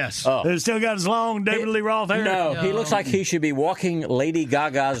 Yes. He's still got his long David Lee Roth hair. No, he looks like he should be walking Lady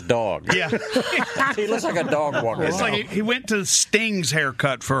Gaga's dog. Yeah. He looks like a dog walker. It's like he went to Sting's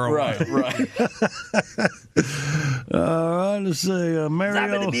haircut for a while. Right. All right, let's see.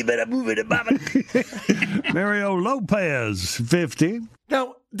 Mario Lopez, 50.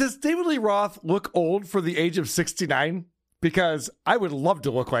 Now, does David Lee Roth look old for the age of 69? Because I would love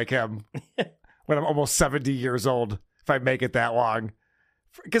to look like him when I'm almost 70 years old, if I make it that long.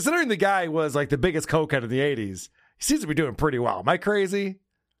 Considering the guy was like the biggest cokehead in the 80s, he seems to be doing pretty well. Am I crazy?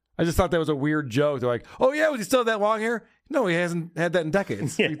 I just thought that was a weird joke. They're like, oh yeah, was he still have that long hair? No, he hasn't had that in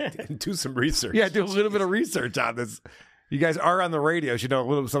decades. Do some research. Yeah, do a little bit of research on this. You guys are on the radio. You should know a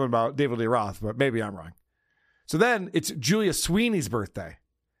little something about David Lee Roth, but maybe I'm wrong. So then it's Julia Sweeney's birthday.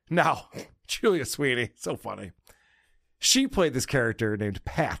 Now, Julia Sweeney, so funny. She played this character named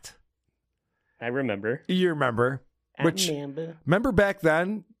Pat. I remember. You remember. Remember back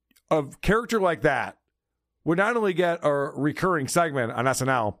then, a character like that would not only get a recurring segment on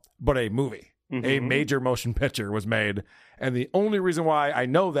SNL, but a movie. Mm-hmm. A major motion picture was made. And the only reason why I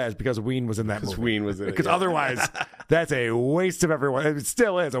know that is because Ween was in that movie. Ween was in it. Because otherwise, that's a waste of everyone. It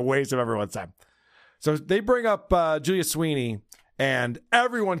still is a waste of everyone's time. So they bring up Julia Sweeney, And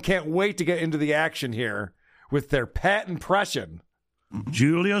everyone can't wait to get into the action here with their Pat impression.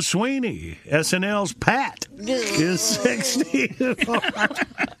 Julia Sweeney, SNL's Pat, is 60.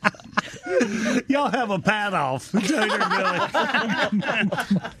 Y'all have a pat off. Tater Billy.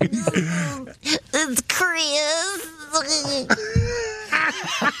 It's Chris.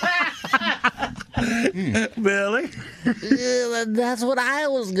 Billy? That's what I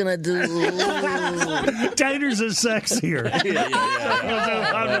was going to do. Tater's is sexier.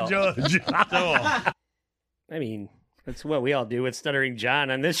 I'm the judge. I mean, that's what we all do with Stuttering John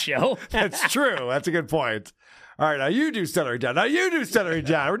on this show. That's true. That's a good point. All right, now you do Stuttering John. Now you do Stuttering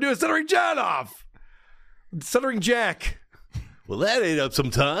John. We're doing Stuttering John off. Stuttering Jack. Well, that ate up some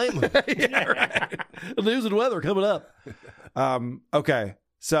time. Yeah, right. News and weather coming up. Okay,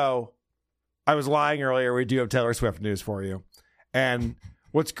 so I was lying earlier. We do have Taylor Swift news for you. And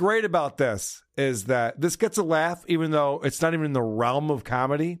what's great about this is that this gets a laugh, even though it's not even in the realm of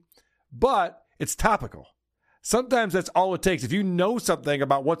comedy, but it's topical. Sometimes that's all it takes. If you know something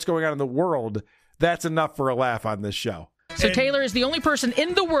about what's going on in the world, that's enough for a laugh on this show. So Taylor is the only person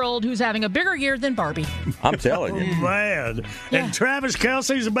in the world who's having a bigger year than Barbie. I'm telling you. Man. Yeah. And Travis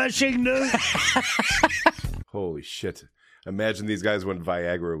Kelce's the best she can do. Holy shit. Imagine these guys when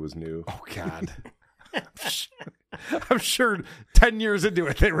Viagra was new. Oh, God. I'm sure 10 years into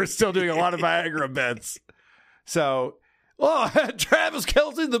it, they were still doing a lot of Viagra bets. So, Travis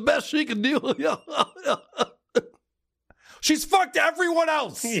Kelce's the best she can do. She's fucked everyone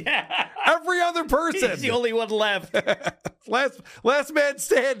else. Yeah. Every other person. He's the only one left. last man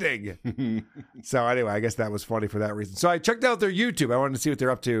standing. So anyway, I guess that was funny for that reason. So I checked out their YouTube. I wanted to see what they're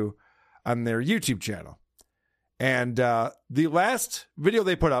up to on their YouTube channel. And the last video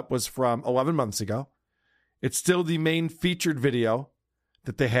they put up was from 11 months ago. It's still the main featured video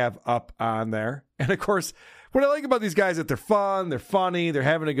that they have up on there. And of course, what I like about these guys is that they're fun, they're funny, they're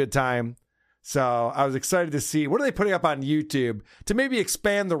having a good time. So I was excited to see what are they putting up on YouTube to maybe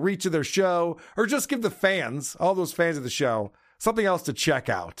expand the reach of their show or just give the fans, all those fans of the show, something else to check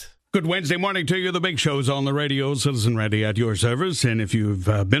out. Good Wednesday morning to you. The Big Show's on the radio. Citizen Randy at your service. And if you've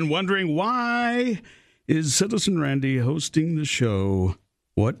been wondering why is Citizen Randy hosting the show,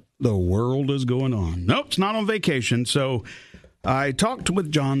 what the world is going on? Nope, it's not on vacation. So I talked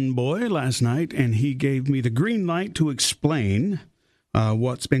with John Boy last night, and he gave me the green light to explain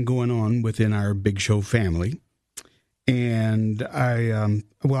what's been going on within our Big Show family. And I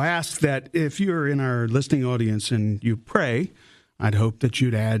asked that if you're in our listening audience and you pray, I'd hope that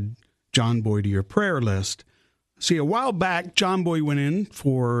you'd add John Boy to your prayer list. See, a while back, John Boy went in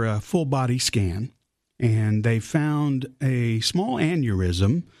for a full body scan, and they found a small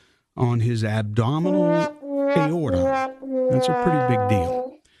aneurysm on his abdominal aorta. That's a pretty big deal.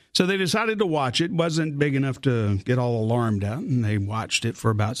 So they decided to watch it. It wasn't big enough to get all alarmed out, and they watched it for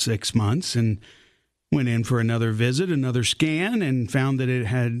about 6 months and went in for another visit, another scan, and found that it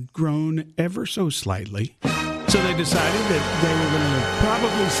had grown ever so slightly. So they decided that they were going to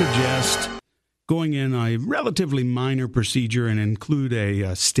probably suggest going in a relatively minor procedure and include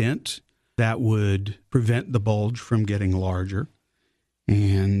a stent that would prevent the bulge from getting larger.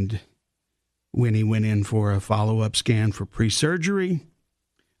 And when he went in for a follow-up scan for pre-surgery,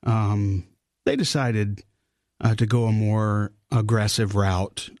 they decided to go a more aggressive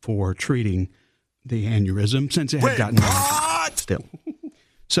route for treating the aneurysm since it had gotten larger still.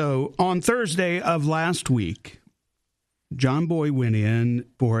 So on Thursday of last week, John Boy went in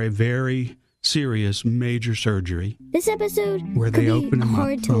for a very serious major surgery. This episode where they could opened be him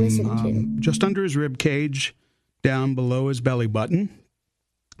hard up to listen from to. just under his rib cage, down below his belly button,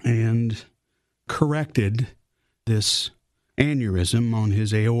 and corrected this aneurysm on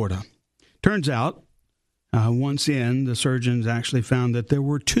his aorta. Turns out, once in, the surgeons actually found that there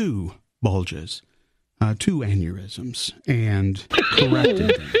were two bulges, two aneurysms, and corrected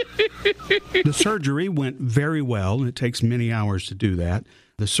them. The surgery went very well. It takes many hours to do that.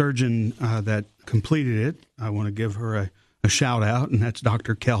 The surgeon that completed it, I want to give her a shout out, and that's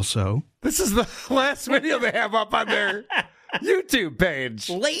Dr. Kelso. This is the last video they have up on their YouTube page.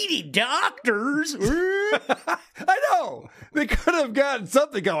 Lady doctors. I know. They could have gotten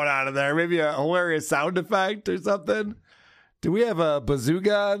something going on in there. Maybe a hilarious sound effect or something. Do we have a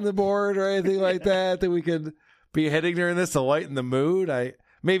bazooka on the board or anything like that we could be hitting during this to lighten the mood?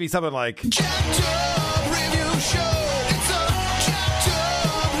 Maybe something like...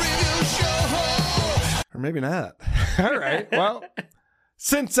 Or maybe not. All right. Well,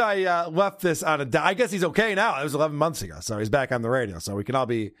 since I left this on I guess he's okay now. It was 11 months ago, so he's back on the radio. So we can all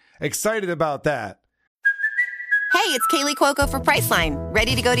be excited about that. Hey, it's Kaylee Cuoco for Priceline.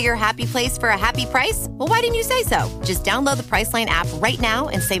 Ready to go to your happy place for a happy price? Well, why didn't you say so? Just download the Priceline app right now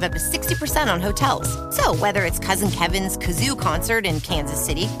and save up to 60% on hotels. So whether it's Cousin Kevin's Kazoo Concert in Kansas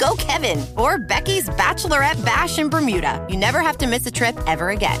City, go Kevin, or Becky's Bachelorette Bash in Bermuda, you never have to miss a trip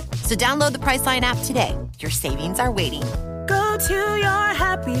ever again. So download the Priceline app today. Your savings are waiting. Go to your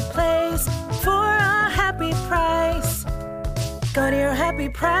happy place for a happy price. Go to your happy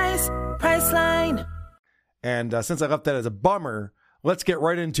price, Priceline. And since I left that as a bummer, let's get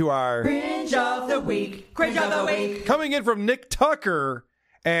right into our Cringe of the Week. Cringe of the Week. Coming in from Nick Tucker.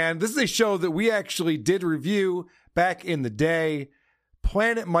 And this is a show that we actually did review back in the day.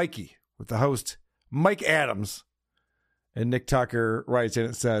 Planet Mikey with the host Mike Adams. And Nick Tucker writes in,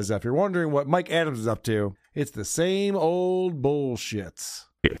 it says, if you're wondering what Mike Adams is up to, it's the same old bullshits.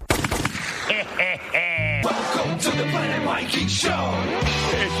 Welcome to the Planet Mikey Show.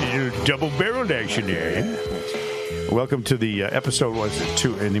 This is your double-barreled action there. Welcome to the episode, was it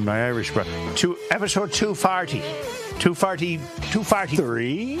two, in my Irish, but episode 240.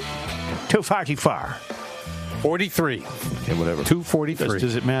 243? 244. 43. Okay, whatever. 243.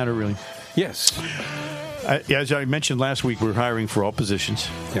 Does it matter, really? Yes. As I mentioned last week, we're hiring for all positions.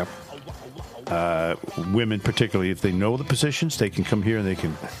 Yep. Women, particularly, if they know the positions, they can come here and they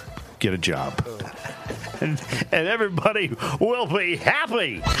can get a job. And everybody will be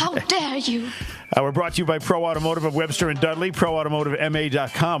happy. How dare you? We're brought to you by Pro Automotive of Webster and Dudley,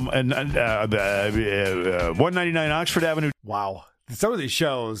 ProAutomotiveMA.com, and 199 Oxford Avenue. Wow. Some of these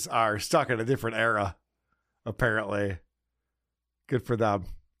shows are stuck in a different era, apparently. Good for them.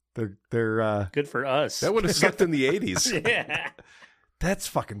 They're good for us. That would have sucked in the 80s. Yeah. That's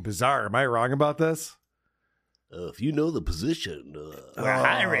fucking bizarre. Am I wrong about this? If you know the position. We're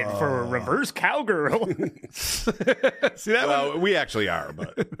hiring for a reverse cowgirl. See, that we actually are,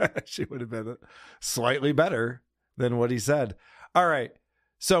 but that actually would have been slightly better than what he said. All right.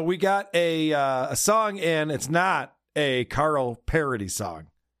 So we got a song in. It's not a Carl parody song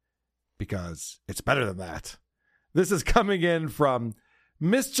because it's better than that. This is coming in from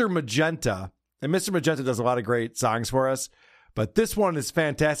Mr. Magenta. And Mr. Magenta does a lot of great songs for us. But this one is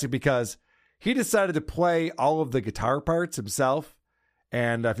fantastic because he decided to play all of the guitar parts himself.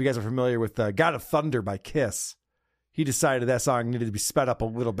 And if you guys are familiar with God of Thunder by Kiss, he decided that song needed to be sped up a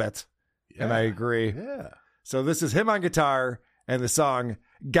little bit. Yeah. And I agree. Yeah. So this is him on guitar and the song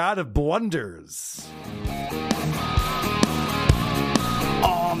God of Blunders.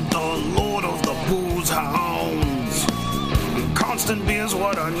 I'm the lord of the booze hounds. Constant beer's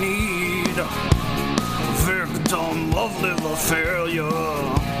what I need. Victim of liver failure.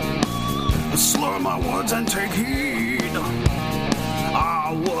 Slur my words and take heed.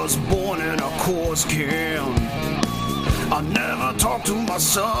 I was born in a coarse can. I never talk to my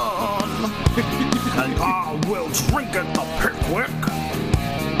son. And I will drink at the Pickwick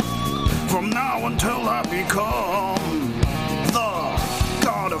from now until I become the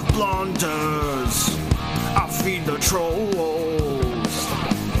God of Blunders. I feed the trolls.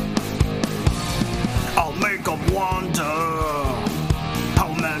 I'll make them wonder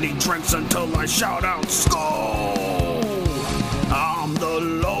how many drinks until I shout out Skull. I'm the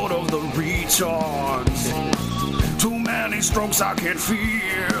lord of the retards. Too many strokes I can't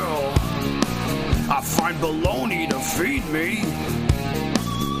feel. I find baloney to feed me,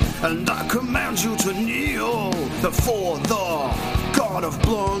 and I command you to kneel before the God of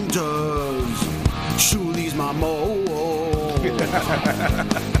Blunders. Shooley's my mo.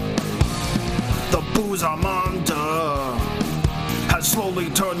 The booze I'm under has slowly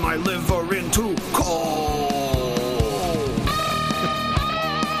turned my liver into coal.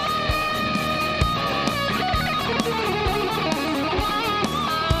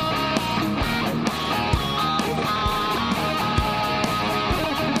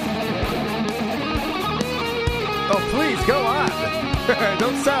 Oh, please, go on.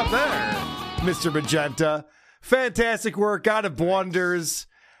 Don't stop there, Mr. Magenta. Fantastic work. God of Blunders.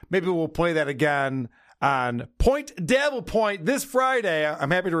 Maybe we'll play that again on Point Dabble Point this Friday.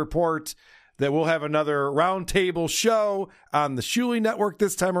 I'm happy to report that we'll have another roundtable show on the Shuley Network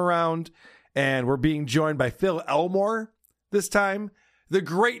this time around. And we're being joined by Phil Elmore this time. The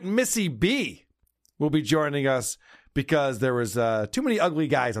great Missy B will be joining us because there was too many ugly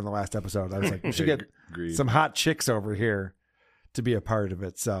guys on the last episode. I was like, we should get some hot chicks over here to be a part of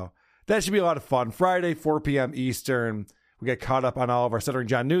it. So that should be a lot of fun. Friday, 4 p.m. Eastern. We get caught up on all of our Stuttering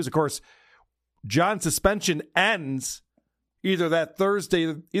John news. Of course, John's suspension ends either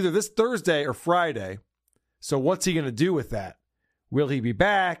this Thursday or Friday. So what's he going to do with that? Will he be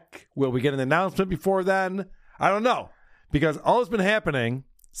back? Will we get an announcement before then? I don't know. Because all that's been happening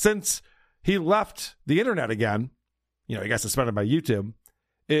since he left the internet again he got suspended by YouTube,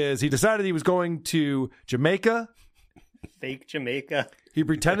 is he decided he was going to Jamaica. Fake Jamaica. He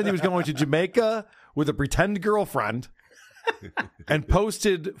pretended he was going to Jamaica with a pretend girlfriend and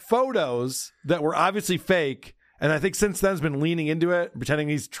posted photos that were obviously fake. And I think since then has been leaning into it, pretending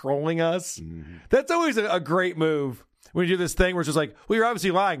he's trolling us. Mm-hmm. That's always a great move when you do this thing where it's just like, well, you're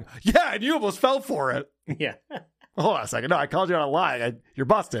obviously lying. Yeah, and you almost fell for it. Yeah. Hold on a second. No, I called you on a lie. You're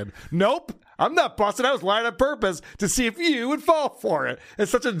busted. Nope. I'm not busted. I was lying on purpose to see if you would fall for it.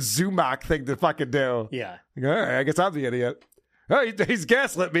 It's such a Zumock thing to fucking do. Yeah. All right, I guess I'm the idiot. Oh, he's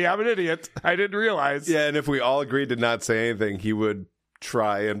gaslit me. I'm an idiot. I didn't realize. Yeah, and if we all agreed to not say anything, he would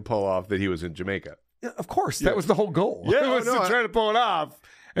try and pull off that he was in Jamaica. Yeah, of course. That was the whole goal. Yeah, it was to try to pull it off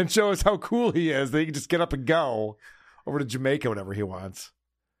and show us how cool he is. That he can just get up and go over to Jamaica whenever he wants.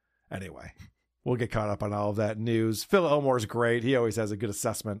 Anyway, we'll get caught up on all of that news. Phil Elmore's great. He always has a good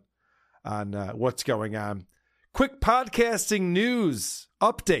assessment on what's going on. Quick podcasting news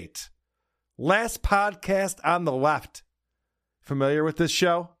update. Last Podcast on the Left. Familiar with this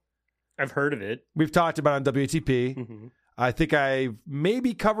show? I've heard of it. We've talked about it on WATP. Mm-hmm. I think I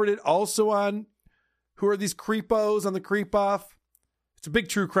maybe covered it also on Who Are These Creepos on the Creep Off. It's a big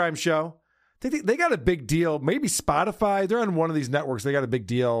true crime show. They got a big deal. Maybe Spotify. They're on one of these networks. They got a big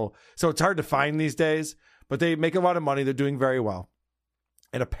deal. So it's hard to find these days. But they make a lot of money. They're doing very well.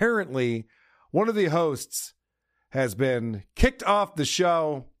 And apparently, one of the hosts has been kicked off the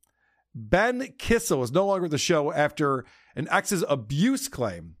show. Ben Kissel is no longer the show after an ex's abuse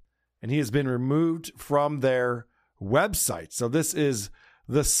claim. And he has been removed from their website. So this is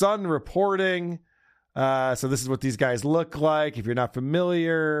The Sun reporting. So this is what these guys look like. If you're not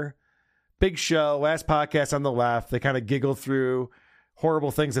familiar, big show, Last Podcast on the Left. They kind of giggle through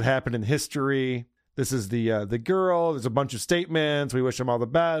horrible things that happened in history. This is the girl. There's a bunch of statements. We wish him all the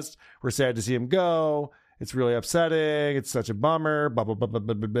best. We're sad to see him go. It's really upsetting. It's such a bummer. Blah, blah, blah, blah,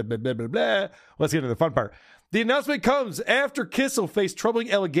 blah, blah, blah, blah, blah, blah. Let's get into the fun part. The announcement comes after Kissel faced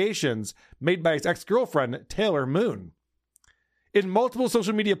troubling allegations made by his ex-girlfriend, Taylor Moon. In multiple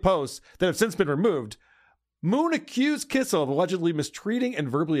social media posts that have since been removed, Moon accused Kissel of allegedly mistreating and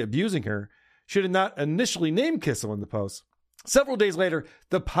verbally abusing her. She did not initially name Kissel in the post. Several days later,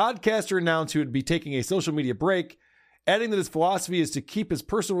 the podcaster announced he would be taking a social media break, adding that his philosophy is to keep his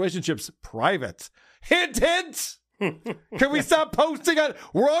personal relationships private. Hint, hint! Can we stop posting on...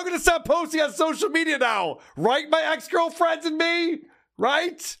 We're all going to stop posting on social media now. Right, my ex-girlfriends and me?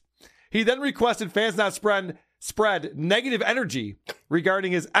 Right? He then requested fans not spread negative energy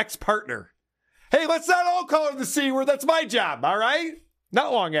regarding his ex-partner. Hey, let's not all call her the C word. That's my job, all right?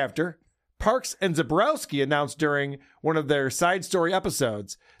 Not long after, Parks and Zabrowski announced during one of their side story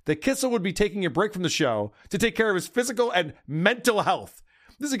episodes that Kissel would be taking a break from the show to take care of his physical and mental health.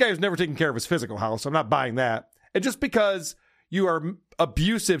 This is a guy who's never taken care of his physical health, so I'm not buying that. And just because you are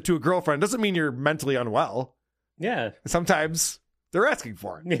abusive to a girlfriend doesn't mean you're mentally unwell. Yeah. Sometimes they're asking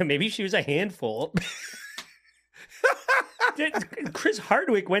for it. Yeah, maybe she was a handful. Chris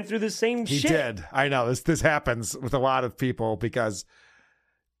Hardwick went through the same shit. He did. I know. This happens with a lot of people because,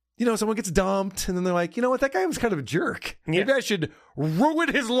 someone gets dumped and then they're like, you know what? That guy was kind of a jerk. Yeah. Maybe I should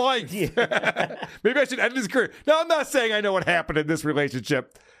ruin his life. Yeah. Maybe I should end his career. Now, I'm not saying I know what happened in this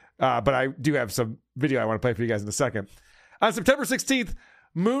relationship. But I do have some video I want to play for you guys in a second. On September 16th,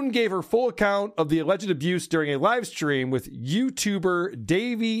 Moon gave her full account of the alleged abuse during a live stream with YouTuber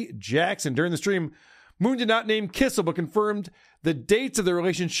Davey Jackson. During the stream, Moon did not name Kissel, but confirmed the dates of the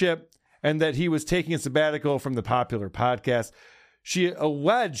relationship and that he was taking a sabbatical from the popular podcast. She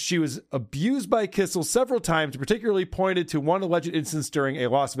alleged she was abused by Kissel several times, particularly pointed to one alleged instance during a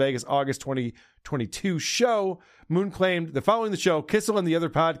Las Vegas August 2022 show. Moon claimed that following the show, Kissel and the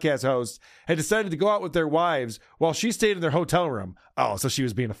other podcast hosts had decided to go out with their wives while she stayed in their hotel room. Oh, so she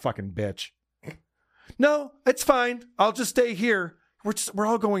was being a fucking bitch. No, it's fine. I'll just stay here. We're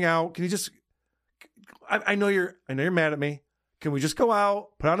all going out. Can you just... I know you're mad at me. Can we just go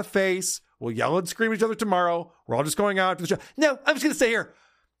out, put on a face? We'll yell and scream at each other tomorrow. We're all just going out to the show. No, I'm just going to stay here.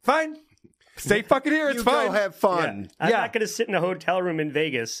 Fine. Stay fucking here. It's you fine. Go have fun. Yeah. I'm not going to sit in a hotel room in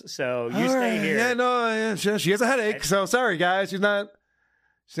Vegas, so you stay here. Yeah, no, she has a headache, so sorry, guys. She's not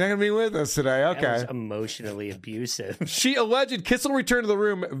going to be with us today. Okay. That was emotionally abusive. She alleged Kissel returned to the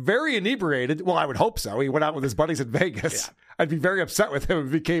room very inebriated. Well, I would hope so. He went out with his buddies in Vegas. Yeah. I'd be very upset with him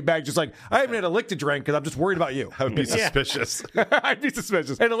if he came back just like, I haven't had a lick to drink because I'm just worried about you. I would be suspicious. I'd be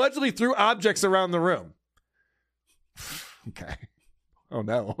suspicious. And allegedly threw objects around the room. Okay. Oh,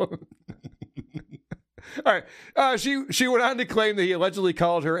 no. All right. She went on to claim that he allegedly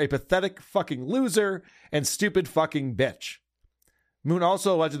called her a pathetic fucking loser and stupid fucking bitch. Moon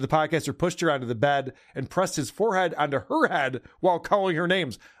also alleged the podcaster pushed her onto the bed and pressed his forehead onto her head while calling her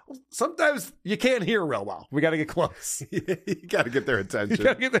names. Sometimes you can't hear real well. We got to get close. You got to get their attention. You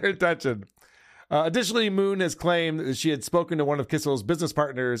got to get their attention. Additionally, Moon has claimed that she had spoken to one of Kissel's business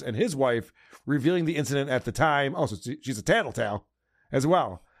partners and his wife, revealing the incident at the time. Also, she's a tattletale as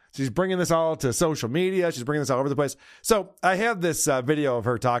well. She's bringing this all to social media. She's bringing this all over the place. So I have this video of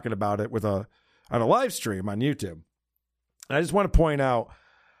her talking about it on a live stream on YouTube. And I just want to point out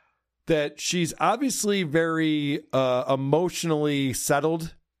that she's obviously very emotionally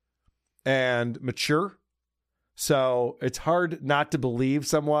settled and mature. So it's hard not to believe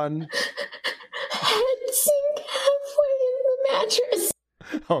someone. Head sink halfway in the mattress.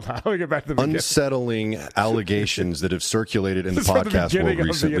 Hold on, let me get back to the beginning. Unsettling allegations that have circulated in the podcast world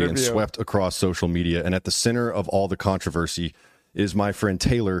recently and swept across social media. And at the center of all the controversy is my friend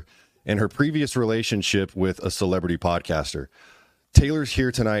Taylor and her previous relationship with a celebrity podcaster. Taylor's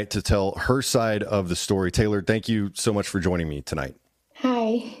here tonight to tell her side of the story. Taylor, thank you so much for joining me tonight.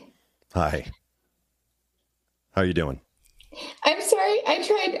 Hi. Hi. How are you doing? I'm sorry.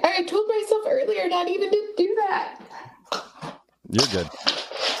 I told myself earlier not even to do that. You're good.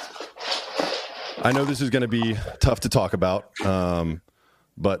 I know this is going to be tough to talk about,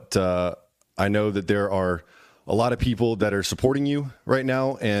 but I know that there are a lot of people that are supporting you right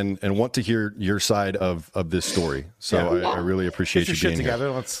now and want to hear your side of this story. So I really appreciate you being together.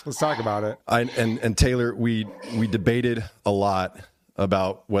 here. Let's talk about it. And Taylor, we debated a lot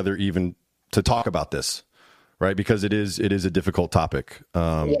about whether even to talk about this, right? Because it is a difficult topic.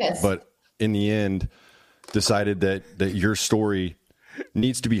 Yes. But in the end, decided that your story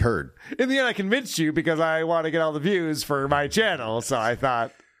needs to be heard. In the end, I convinced you because I want to get all the views for my channel. So I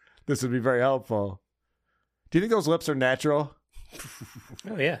thought this would be very helpful. Do you think those lips are natural?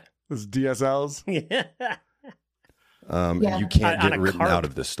 Oh, yeah. Those DSLs? Yeah. And you can't get written out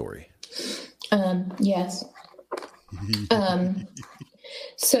of this story. Yes.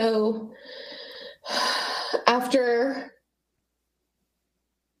 So after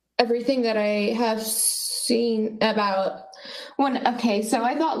everything that I have seen about so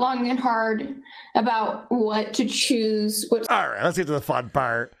I thought long and hard about what to choose. All right, let's get to the fun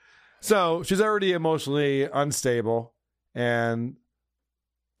part. So she's already emotionally unstable, and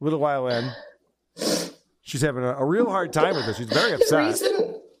a little while in, she's having a real hard time with this. She's very upset. The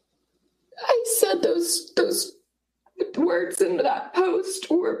reason I said those words in that post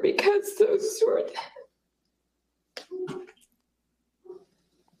were because those were.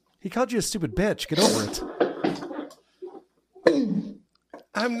 He called you a stupid bitch. Get over it.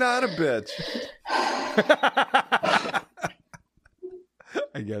 I'm not a bitch.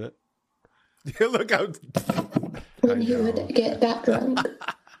 I get it. Yeah, look out. When he would get that drunk.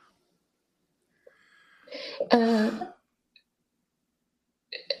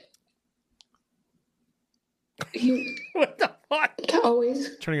 What the fuck?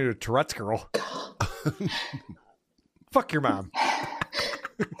 Always turning into a Tourette's girl. Fuck your mom.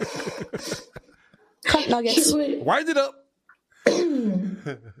 Cut nuggets. Wind it up.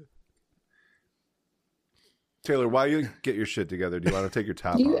 Taylor, while you get your shit together, do you want to take your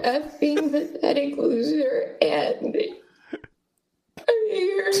top You off? effing pathetic loser, and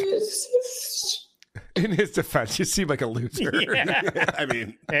In his defense, you seem like a loser. Yeah. I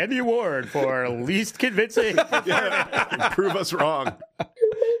mean, and the award for least convincing. Prove us wrong.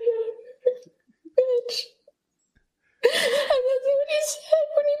 bitch. And that's what he said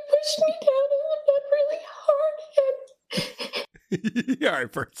when he pushed me down in the bed really hard. All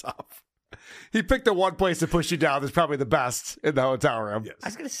right, first off, he picked the one place to push you down that's probably the best in the hotel room. I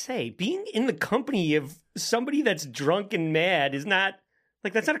was going to say, being in the company of somebody that's drunk and mad is not,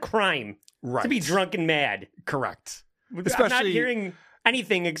 that's not a crime. Right. To be drunk and mad. Correct. I'm not hearing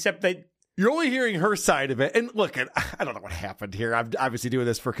anything except that. You're only hearing her side of it. And look, I don't know what happened here. I'm obviously doing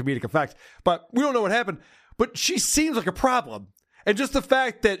this for comedic effect, but we don't know what happened. But she seems like a problem. And just the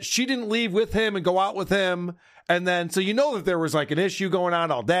fact that she didn't leave with him and go out with him. And then, so you know that there was an issue going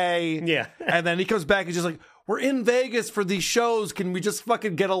on all day. Yeah. And then he comes back and just we're in Vegas for these shows. Can we just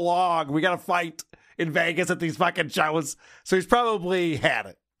fucking get along? We got to fight in Vegas at these fucking shows. So he's probably had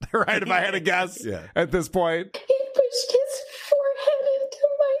it. Right? If I had to guess at this point. He pushed his forehead into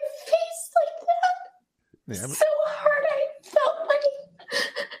my face like that. So hard I felt my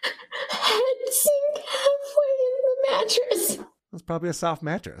head sink halfway in the mattress. That's probably a soft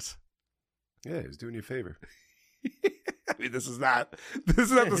mattress. Yeah, he was doing you a favor. I mean, this is not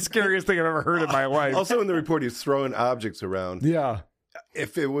the scariest thing I've ever heard in my life. Also in the report, he's throwing objects around. Yeah.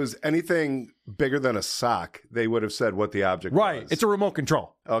 If it was anything bigger than a sock, they would have said what the object was. Right. It's a remote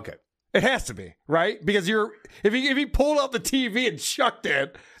control. Okay. It has to be, right? Because if he pulled out the TV and chucked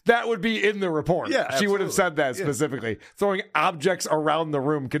it, that would be in the report. Yeah, She absolutely. would have said that Yeah. specifically. Throwing objects around the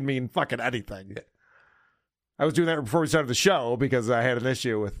room can mean fucking anything. Yeah. I was doing that before we started the show because I had an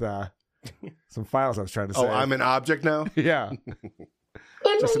issue with some files I was trying to say. Oh, I'm an object now? Yeah.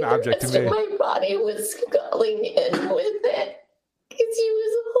 And Just an the object to rest of me. my body was sculling in with it because he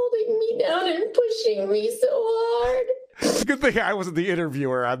was holding me down and pushing me so hard. It's a good thing I wasn't the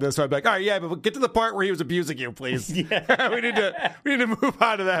interviewer on this. So I'd be like, all right, yeah, but we'll get to the part where he was abusing you, please. Yeah. we need to move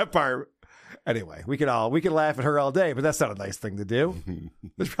on to that part. Anyway, we can laugh at her all day, but that's not a nice thing to do.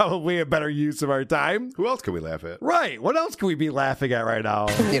 There's probably a better use of our time. Who else can we laugh at? Right. What else can we be laughing at right now?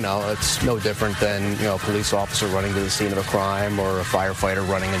 You know, it's no different than, a police officer running to the scene of a crime or a firefighter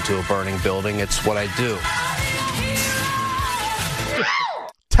running into a burning building. It's what I do.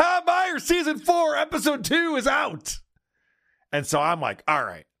 Tom Myers season 4, episode 2 is out. And so I'm like, all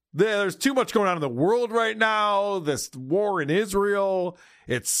right, there's too much going on in the world right now. This war in Israel,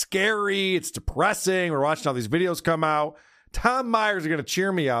 it's scary. It's depressing. We're watching all these videos come out. Tom Myers is going to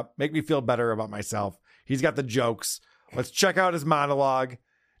cheer me up, make me feel better about myself. He's got the jokes. Let's check out his monologue.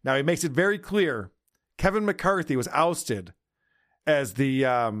 Now, he makes it very clear. Kevin McCarthy was ousted as the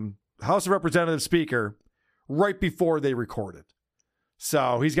House of Representatives Speaker right before they recorded.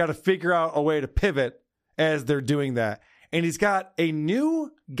 So he's got to figure out a way to pivot as they're doing that. And he's got a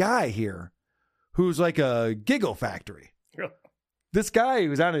new guy here who's like a giggle factory. This guy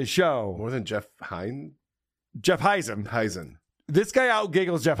who's on his show. More than Jeff Heisen? Jeff Heisen. This guy out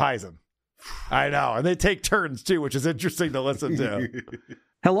giggles Jeff Heisen. I know. And they take turns too, which is interesting to listen to.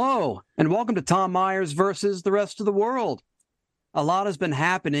 Hello, and welcome to Tom Myers versus the rest of the world. A lot has been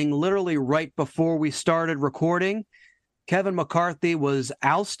happening literally right before we started recording. Kevin McCarthy was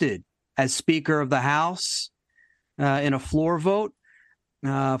ousted as Speaker of the House in a floor vote.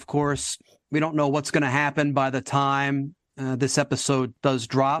 Of course, we don't know what's going to happen by the time this episode does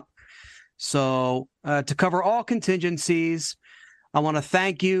drop. So to cover all contingencies, I want to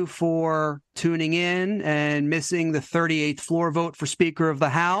thank you for tuning in and missing the 38th floor vote for Speaker of the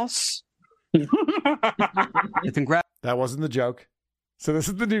House. That wasn't the joke. So this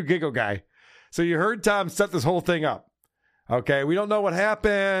is the new giggle guy. So you heard Tom set this whole thing up. Okay, we don't know what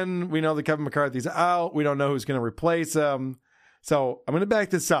happened. We know that Kevin McCarthy's out. We don't know who's going to replace him. So I'm going to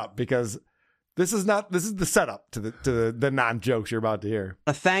back this up because this is the setup to the non-jokes you're about to hear.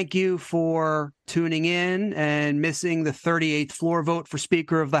 Thank you for tuning in and missing the 38th floor vote for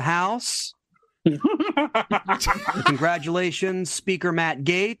Speaker of the House. Congratulations, Speaker Matt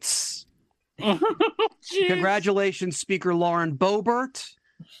Gaetz. Congratulations, Speaker Lauren Boebert.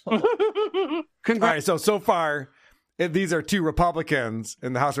 All right, so far, these are two Republicans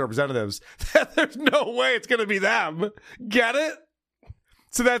in the House of Representatives. There's no way it's going to be them. Get it?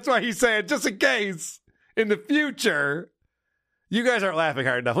 So that's why he's saying, just in case, in the future, you guys aren't laughing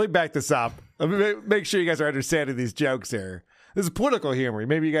hard enough. Let me back this up. Let me make sure you guys are understanding these jokes here. This is political humor.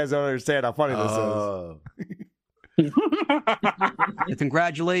 Maybe you guys don't understand how funny this is.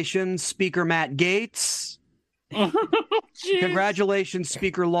 Congratulations, Speaker Matt Gaetz. Congratulations,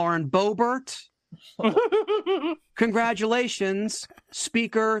 Speaker Lauren Boebert. Congratulations,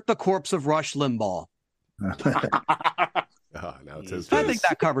 Speaker the corpse of Rush Limbaugh. Now it's his I think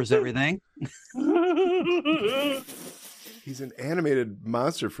that covers everything. He's an animated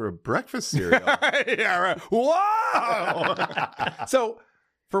monster for a breakfast cereal. Yeah, right. Wow! So,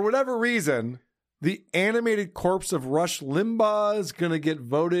 for whatever reason, the animated corpse of Rush Limbaugh is going to get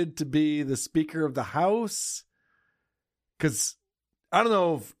voted to be the Speaker of the House. Because I don't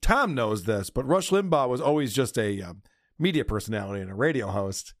know if Tom knows this, but Rush Limbaugh was always just a media personality and a radio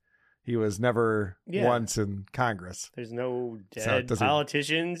host. He was never once in Congress. There's no dead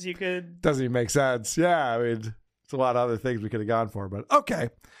politicians you could... Doesn't even make sense. Yeah, I mean, it's a lot of other things we could have gone for, but okay,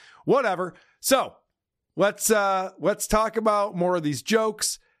 whatever. So let's talk about more of these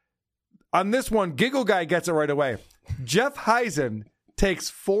jokes. On this one, Giggle Guy gets it right away. Jeff Heisen takes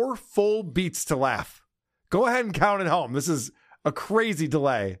 4 full beats to laugh. Go ahead and count it home. This is a crazy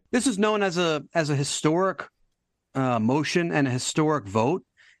delay. This is known as a historic motion and a historic vote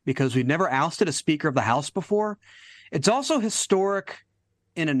because we've never ousted a Speaker of the House before. It's also historic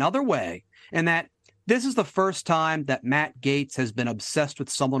in another way, in that this is the first time that Matt Gaetz has been obsessed with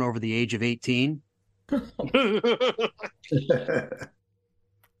someone over the age of 18.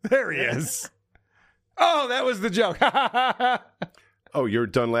 There he is. Oh, that was the joke. Oh, you're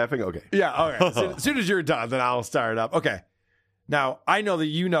done laughing? Okay. Yeah, all right. As soon as you're done, then I'll start it up. Okay. Now, I know that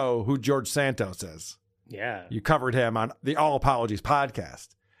you know who George Santos is. Yeah. You covered him on the All Apologies podcast.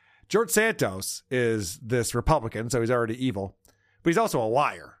 George Santos is this Republican, so he's already evil, but he's also a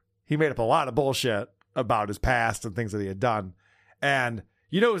liar. he made up a lot of bullshit about his past and things that he had done. And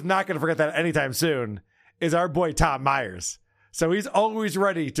you know who's not going to forget that anytime soon is our boy Tom Myers. So he's always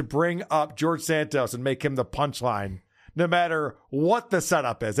ready to bring up George Santos and make him the punchline, no matter what the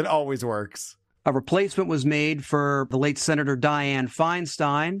setup is. It always works. A replacement was made for the late Senator Dianne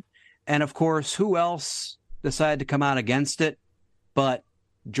Feinstein. And of course, who else decided to come out against it but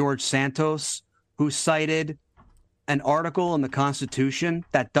George Santos, who cited an article in the Constitution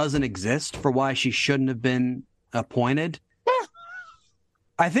that doesn't exist for why she shouldn't have been appointed.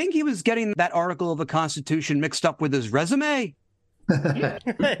 I think he was getting that article of the Constitution mixed up with his resume. His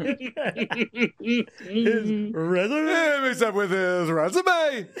resume? Mixed up with his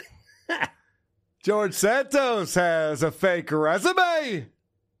resume. George Santos has a fake resume.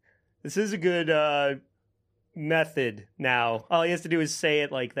 This is a good method now. All he has to do is say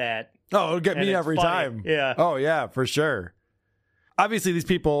it like that. Oh, it'll get And me it's every funny. time. Yeah. Oh, yeah, for sure. Obviously, these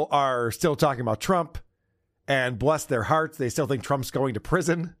people are still talking about Trump, and bless their hearts, they still think Trump's going to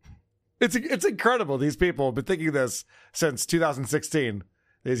prison. It's incredible. These people have been thinking this since 2016.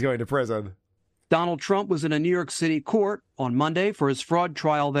 He's going to prison. Donald Trump was in a New York City court on Monday for his fraud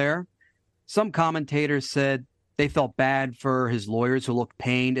trial there. Some commentators said they felt bad for his lawyers who looked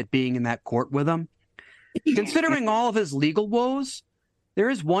pained at being in that court with him. Considering all of his legal woes, there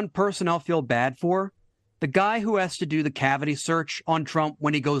is one person I'll feel bad for. The guy who has to do the cavity search on Trump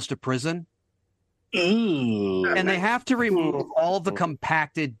when he goes to prison. And they have to remove all the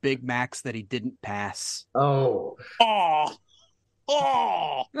compacted Big Macs that he didn't pass. Oh.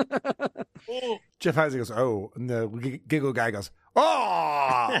 Jeff Heisey goes, oh, and the giggle guy goes,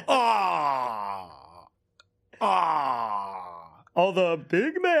 oh. All the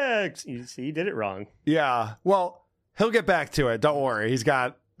Big Macs. You see, he did it wrong. Yeah. Well, he'll get back to it. Don't worry. He's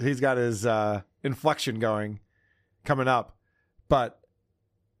got his inflection coming up. But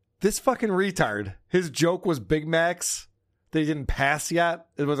this fucking retard, his joke was Big Macs. They didn't pass yet.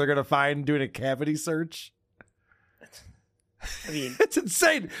 It was they're going to find doing a cavity search. I mean, it's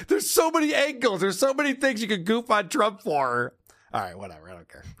insane. There's so many angles. There's so many things you could goof on Trump for. All right, whatever. I don't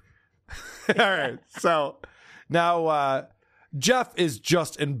care. All right. So now Jeff is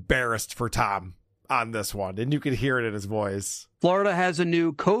just embarrassed for Tom on this one, and you can hear it in his voice. Florida has a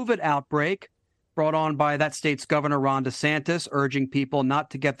new COVID outbreak brought on by that state's Governor Ron DeSantis, urging people not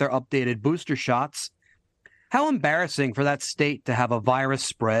to get their updated booster shots. How embarrassing for that state to have a virus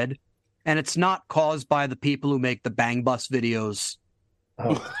spread, and it's not caused by the people who make the Bang Bus videos.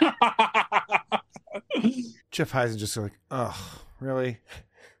 Oh. Jeff Heisen just like, oh, really?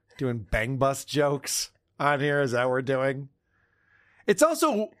 Doing Bang Bus jokes on here? Is that what we're doing? It's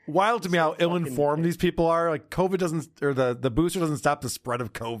also wild to me how ill-informed these people are. Like, COVID doesn't, or the booster doesn't stop the spread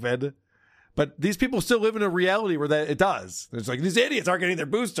of COVID. But these people still live in a reality where that it does. It's like, these idiots aren't getting their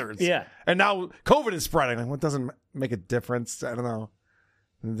boosters. Yeah. And now COVID is spreading. Like, what doesn't make a difference? I don't know.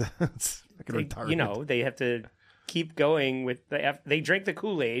 It's fucking retarded. You know, they have to keep going with they drank the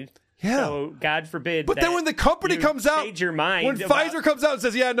Kool-Aid. Yeah. So God forbid. But then when the company comes out, change your mind. when Pfizer comes out and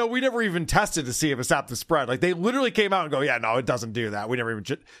says, yeah, no, we never even tested to see if it stopped the spread. Like, they literally came out and go, yeah, no, it doesn't do that. We never even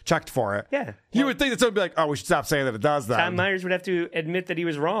checked for it. Yeah. You would think that someone would be like, oh, we should stop saying that it does that. Tom Myers would have to admit that he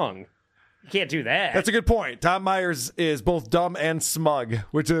was wrong. You can't do that. That's a good point. Tom Myers is both dumb and smug,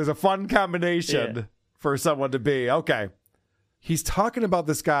 which is a fun combination for someone to be. Okay. He's talking about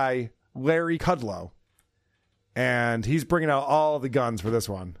this guy, Larry Kudlow, and he's bringing out all the guns for this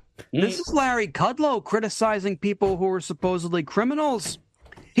one. This is Larry Kudlow criticizing people who are supposedly criminals.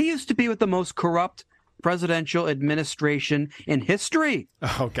 He used to be with the most corrupt presidential administration in history.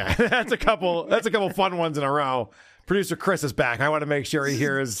 Okay. That's a couple fun ones in a row. Producer Chris is back. I want to make sure he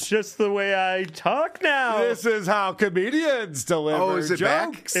hears. Just the way I talk now. This is how comedians deliver Oh, is it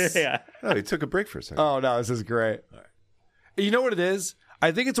jokes. back? Yeah. Oh, he took a break for a second. Oh, no, this is great. You know what it is?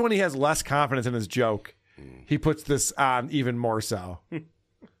 I think it's when he has less confidence in his joke. He puts this on even more so.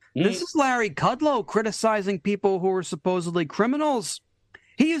 This is Larry Kudlow criticizing people who are supposedly criminals.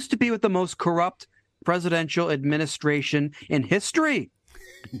 He used to be with the most corrupt presidential administration in history.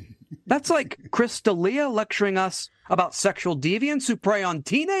 That's like Chris D'Elia lecturing us about sexual deviants who prey on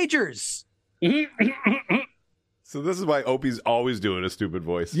teenagers. So this is why Opie's always doing a stupid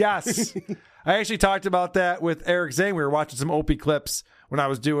voice. Yes. I actually talked about that with Eric Zane. We were watching some Opie clips when I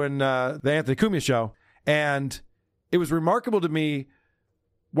was doing the Anthony Cumia show. And it was remarkable to me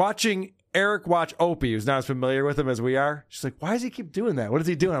watching Eric watch Opie, who's not as familiar with him as we are. She's like, why does he keep doing that? What is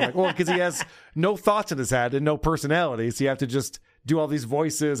he doing? I'm like, well, because he has no thoughts in his head and no personality. So you have to just do all these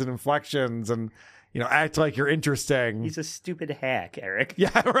voices and inflections and, act like you're interesting. He's a stupid hack, Eric.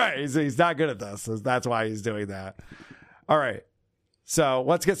 Yeah, right. He's not good at this. So that's why he's doing that. All right. So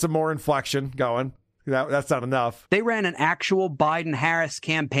let's get some more inflection going. That's not enough. They ran an actual Biden-Harris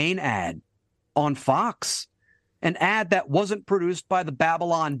campaign ad on Fox. An ad that wasn't produced by the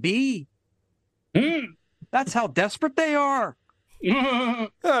Babylon Bee. That's how desperate they are.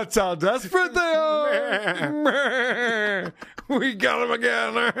 That's how desperate they are. We got him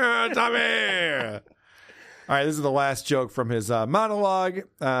again, Tommy. All right, this is the last joke from his monologue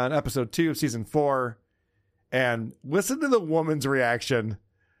on episode 2 of season 4. And listen to the woman's reaction.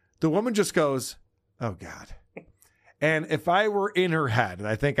 The woman just goes, oh, God. And if I were in her head, and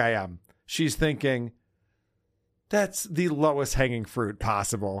I think I am, she's thinking, that's the lowest hanging fruit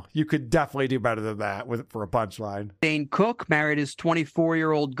possible. You could definitely do better than that for a punchline. Dane Cook married his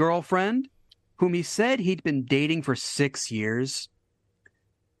 24-year-old girlfriend, whom he said he'd been dating for 6 years.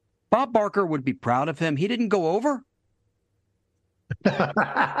 Bob Barker would be proud of him. He didn't go over.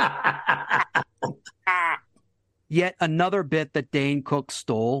 Yet another bit that Dane Cook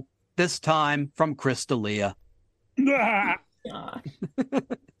stole, this time from Chris D'Elia.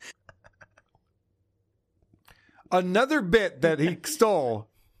 Another bit that he stole,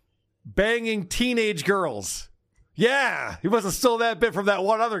 banging teenage girls. Yeah, he must have stole that bit from that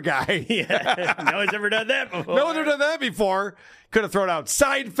one other guy. Yeah, no one's ever done that before. No one's ever done that before. Could have thrown out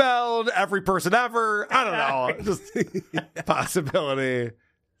Seinfeld, Every Person Ever. I don't know. Just possibility.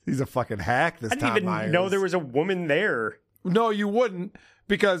 He's a fucking hack, this Tom Myers. I didn't even know there was a woman there. No, you wouldn't,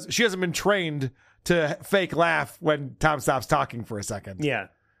 because she hasn't been trained to fake laugh when Tom stops talking for a second. Yeah.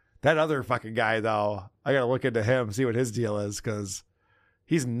 That other fucking guy, though, I got to look into him, see what his deal is, because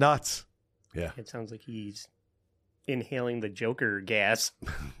he's nuts. Yeah. It sounds like he's inhaling the Joker gas.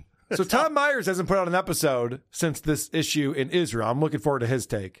 So Tom Myers hasn't put out an episode since this issue in Israel. I'm looking forward to his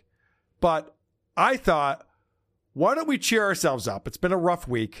take. But I thought, why don't we cheer ourselves up? It's been a rough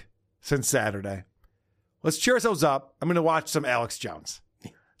week since Saturday. Let's cheer ourselves up. I'm going to watch some Alex Jones.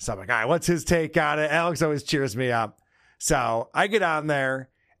 So I'm like, all right, what's his take on it? Alex always cheers me up. So I get on there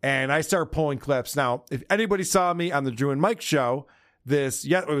and I start pulling clips. Now, if anybody saw me on the Drew and Mike show,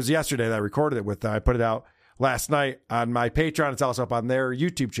 it was yesterday that I recorded it with them. I put it out last night on my Patreon. It's also up on their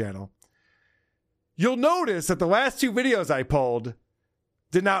YouTube channel. You'll notice that the last 2 videos I pulled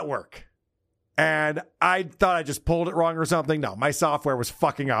did not work. And I thought I just pulled it wrong or something. No, my software was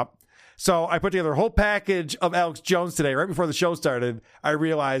fucking up. So I put together a whole package of Alex Jones today. Right before the show started, I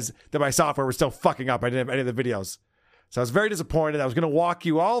realized that my software was still fucking up. I didn't have any of the videos. So I was very disappointed. I was going to walk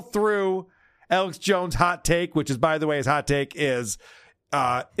you all through Alex Jones' hot take, which is, by the way, his hot take is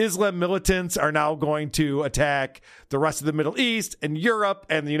Islam militants are now going to attack the rest of the Middle East and Europe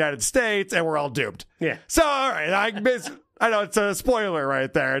and the United States, and we're all doomed. Yeah. So, all right, I know it's a spoiler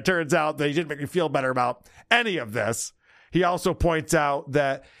right there. It turns out that he didn't make me feel better about any of this. He also points out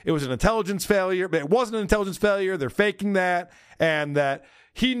that it was an intelligence failure, but it wasn't an intelligence failure. They're faking that, and that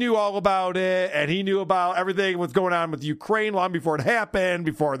he knew all about it, and he knew about everything was going on with Ukraine long before it happened,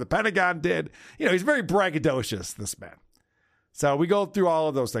 before the Pentagon did. You know, he's very braggadocious, this man. So we go through all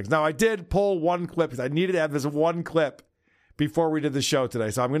of those things. Now, I did pull one clip because I needed to have this one clip before we did the show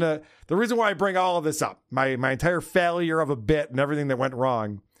today. So the reason why I bring all of this up, my entire failure of a bit and everything that went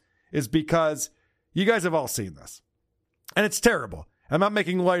wrong, is because you guys have all seen this. And it's terrible. I'm not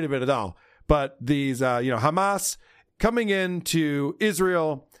making light of it at all. But these, Hamas coming into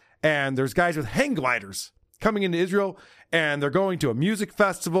Israel, and there's guys with hang gliders coming into Israel, and they're going to a music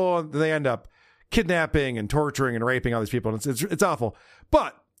festival, and they end up kidnapping and torturing and raping all these people. And it's awful.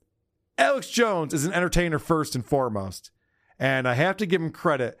 But Alex Jones is an entertainer first and foremost. And I have to give him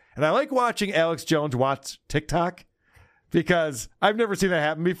credit. And I like watching Alex Jones watch TikTok because I've never seen that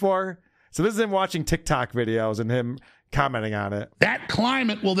happen before. So this is him watching TikTok videos and him commenting on it. That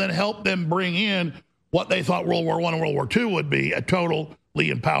climate will then help them bring in what they thought World War I and World War II would be, a totally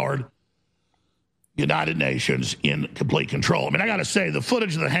empowered United Nations in complete control. I mean, I got to say, the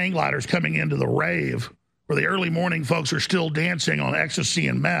footage of the hang gliders coming into the rave where the early morning folks are still dancing on ecstasy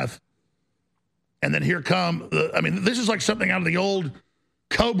and meth. And then here come, this is like something out of the old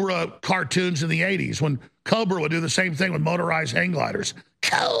Cobra cartoons in the 80s when Cobra would do the same thing with motorized hang gliders.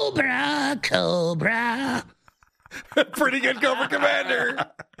 Cobra, Cobra. Pretty good Cobra Commander.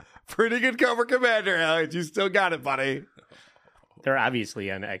 Pretty good Cobra Commander, Alex. You still got it, buddy. They're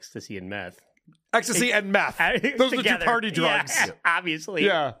obviously on ecstasy and meth. Ecstasy and meth. Those are the 2 party drugs. Yeah, obviously.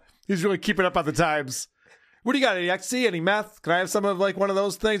 Yeah. He's really keeping up on the times. What do you got? Any ecstasy? Any meth? Can I have some of like one of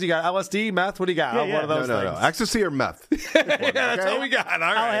those things? You got LSD, meth? What do you got? Yeah. One of those things. No. Ecstasy or meth? Yeah, that's all we got. All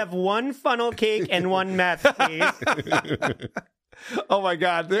right. I'll have 1 funnel cake and 1 meth, please. Oh my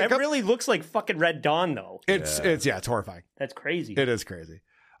God. It really looks like fucking Red Dawn, though. It's horrifying. That's crazy. It is crazy.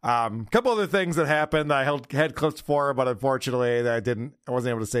 Couple other things that happened that I had clips for, but unfortunately I wasn't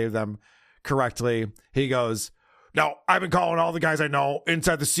able to save them correctly. He goes, "Now, I've been calling all the guys I know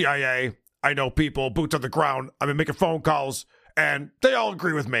inside the CIA. I know people, boots on the ground. I've been making phone calls, and they all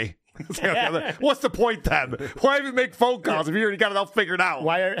agree with me." What's the point then? Why even make phone calls if you already got it all figured out?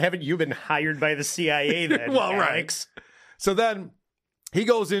 Why haven't you been hired by the CIA then, well, Alex? Right. So then he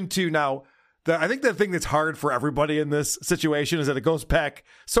goes into now, I think the thing that's hard for everybody in this situation is that it goes back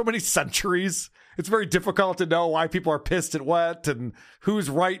so many centuries. It's very difficult to know why people are pissed at what and who's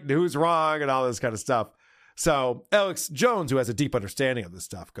right and who's wrong and all this kind of stuff. So Alex Jones, who has a deep understanding of this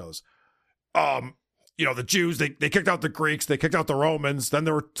stuff, goes, the Jews, they kicked out the Greeks, they kicked out the Romans, then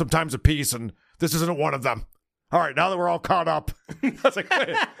there were some times of peace, and this isn't one of them. All right, now that we're all caught up. I was like,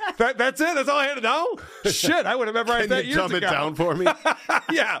 wait, that's it? That's all I had to know? Shit, I would have memorized that years ago. Can you dumb it down for me?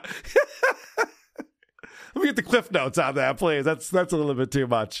 Yeah. Let me get the cliff notes on that, please. That's a little bit too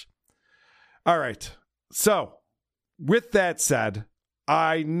much. All right. So, with that said,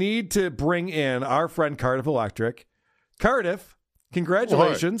 I need to bring in our friend Cardiff Electric. Cardiff,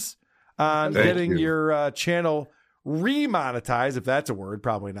 congratulations on getting your channel remonetized, if that's a word.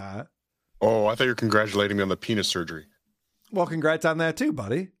 Probably not. Oh, I thought you were congratulating me on the penis surgery. Well, congrats on that too,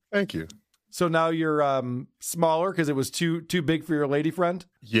 buddy. Thank you. So now you're smaller because it was too big for your lady friend?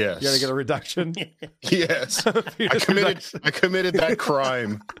 Yes. You got to get a reduction? Yes. I committed that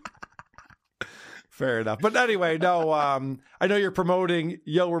crime. Fair enough. But anyway, no, I know you're promoting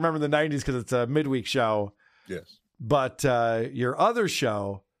You'll Remember the 90s because it's a midweek show. Yes. But your other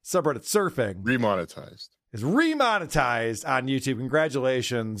show, Subreddit Surfing, is remonetized on YouTube.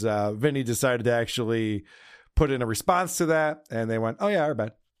 Congratulations. Vinny decided to actually put in a response to that, and they went, "Oh yeah, our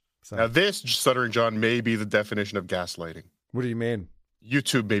bad." So. Now this, Stuttering John, may be the definition of gaslighting. What do you mean?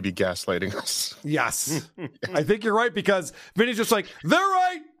 YouTube may be gaslighting us. Yes. I think you're right, because Vinny's just like, they're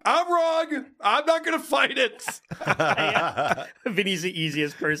right, I'm wrong, I'm not going to fight it. Vinny's the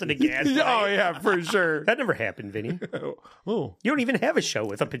easiest person to gaslight. Oh, yeah, for sure. That never happened, Vinny. Oh. You don't even have a show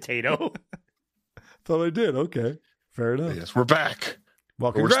with a potato. Thought I did. Okay. Fair enough. Yes, we're back.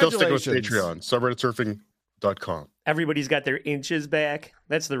 Well, we're still sticking with Patreon. Subredditsurfing.com. Everybody's got their inches back.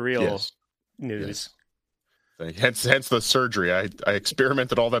 That's the real news. Yes. Hence the surgery. I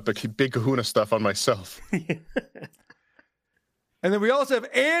experimented all that big kahuna stuff on myself. And then we also have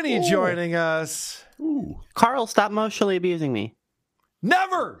Annie joining us. Ooh. Carl, stop emotionally abusing me.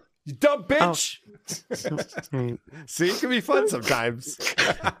 Never! You dumb bitch! Oh. See, it can be fun sometimes.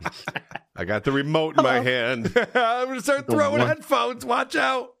 I got the remote in my hand. I'm going to start throwing headphones. Watch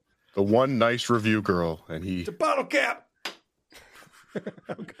out. The one nice review girl, and he... It's a bottle cap.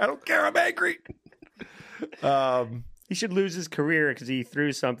 I don't care. I'm angry. He should lose his career because he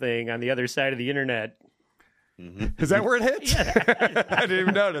threw something on the other side of the internet. Is that where it hit? Yeah. I didn't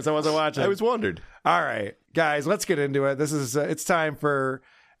even notice. I wasn't watching. I was wondered. All right, guys, let's get into it. This is it's time for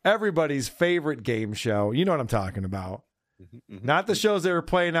everybody's favorite game show. You know what I'm talking about. Not the shows they were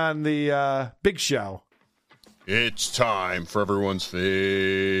playing on the big show. It's time for everyone's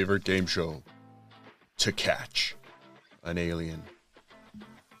favorite game show, To Catch an Alien.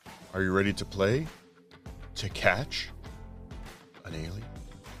 Are you ready to play To Catch an Alien?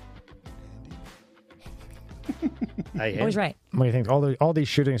 I was right. What do you think? All these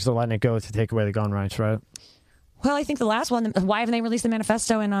shootings are letting it go to take away the gun rights, right? Well, I think the last one. Why haven't they released the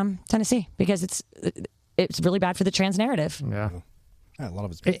manifesto in Tennessee? Because it's really bad for the trans narrative. Yeah. A lot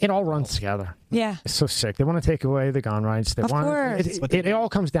of it all runs together. Yeah. It's so sick. They want to take away the gun rights. They of course. It all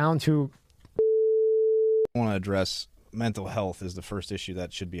comes down to. I want to address mental health is the first issue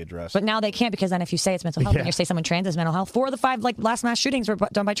that should be addressed. But now they can't, because then if you say it's mental health, and you say someone trans is mental health, 4 of the 5 last mass shootings were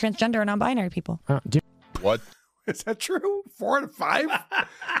done by transgender and non-binary people. What? Is that true? 4 out of 5?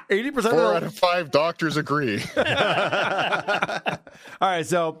 80%? 4 out of 5 doctors agree. All right,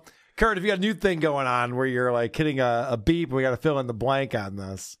 so Kurt, if you got a new thing going on where you're like hitting a beep, we got to fill in the blank on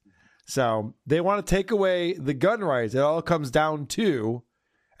this. So they want to take away the gun rights. It all comes down to,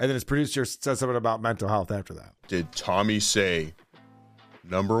 and then his producer says something about mental health after that. Did Tommy say,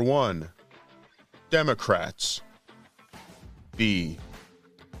 number 1, Democrats, B,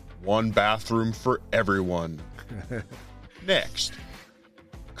 1 bathroom for everyone. Next,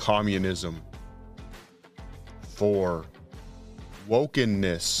 communism. 4,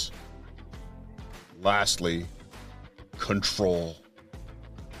 wokenness. Lastly, control.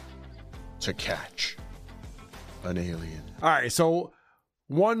 To catch an alien. All right, so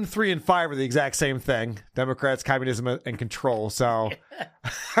 1, 3, and 5 are the exact same thing. Democrats, communism, and control. So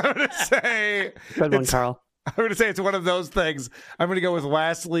I'm going to say... Good one, Carl. I'm going to say it's one of those things. I'm going to go with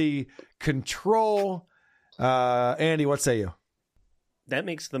lastly, control. Andy, what say you? That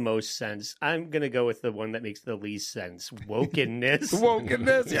makes the most sense. I'm going to go with the one that makes the least sense. Wokenness.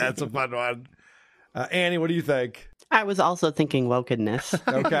 Wokenness? Yeah, it's a fun one. Annie, what do you think? I was also thinking wokenness.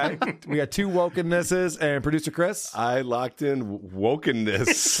 Okay. We got 2 wokennesses, and producer Chris? I locked in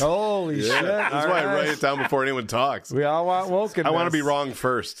wokenness. Holy shit. That's why I write it down before anyone talks. We all want wokenness. I want to be wrong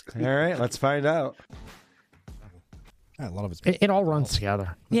first. All right, let's find out. A lot of it all runs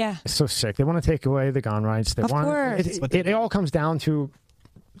together. Yeah. It's so sick. They want to take away the gun rights. They Of want course. it all comes down to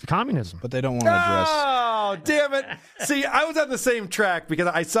communism. But they don't want to address. Oh, damn it. See, I was on the same track because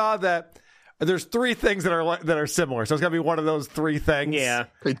I saw that there's 3 things that are similar. So it's going to be one of those 3 things. Yeah.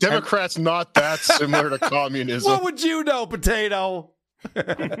 Hey, Democrats not that similar to communism. What would you know, Potato?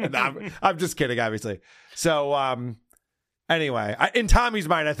 No, I'm just kidding, obviously. So, anyway, in Tommy's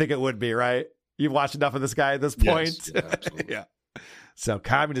mind, I think it would be, right? You've watched enough of this guy at this point? Yes, yeah, absolutely. Yeah. So,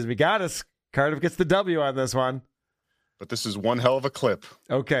 communism, we got us. Cardiff gets the W on this one. But this is one hell of a clip.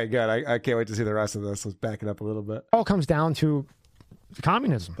 Okay, good. I can't wait to see the rest of this. Let's back it up a little bit. It all comes down to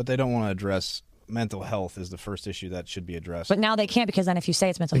communism. But they don't want to address mental health is the first issue that should be addressed. But now they can't, because then if you say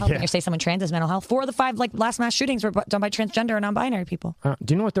it's mental health, then you say someone trans is mental health. 4 of the 5 last mass shootings were done by transgender and non-binary people.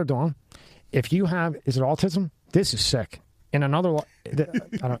 Do you know what they're doing? If you have, is it autism? This is sick. In another,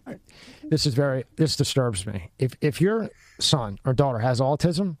 this disturbs me. If your son or daughter has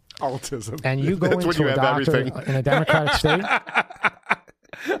autism, and you go into a doctor in a democratic state,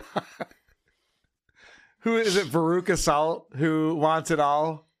 who is it? Veruca Salt, who wants it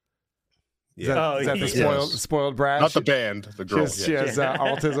all. Yeah. Is that the spoiled brat? Not the band, the girl. She has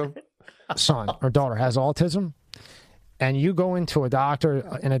autism. Son or daughter has autism, and you go into a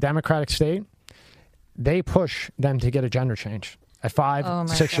doctor in a democratic state, they push them to get a gender change at 5,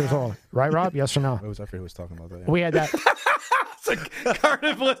 6 years old. Right, Rob? Yes or no? I forget who was talking about that. Yeah. We had that. It's like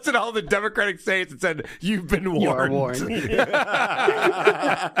Cardiff listed all the democratic states and said, "You've been warned."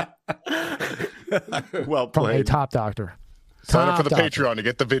 Well played. From a top doctor. Sign up for the Patreon to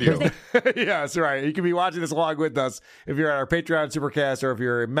get the video. Yeah, that's right. You can be watching this along with us if you're on our Patreon Supercast or if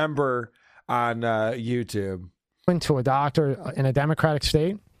you're a member on YouTube. Into a doctor in a democratic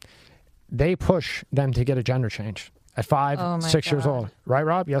state, they push them to get a gender change at 5, 6 years old. Right,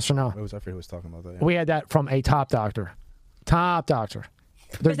 Rob? Yes or no? I forget who was talking about that. Yeah. We had that from a top doctor. Top doctor.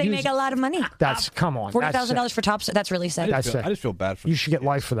 Because they make a lot of money. That's, come on. $40,000 for tops. That's really sad. I just feel bad for you. Should get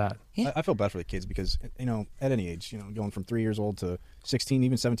life for that. Yeah. I feel bad for the kids because, at any age, going from 3 years old to 16,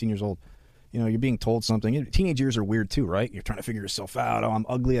 even 17 years old, you're being told something. Teenage years are weird too, right? You're trying to figure yourself out. Oh, I'm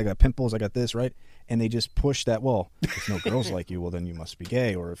ugly. I got pimples. I got this, right? And they just push that, well, if no girls like you, well, then you must be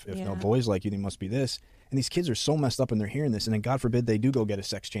gay. Or if no boys like you, they must be this. And these kids are so messed up and they're hearing this. And then God forbid they do go get a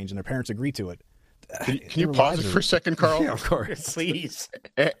sex change and their parents agree to it. Can you pause it for a second, Carl? Yeah, of course. Please.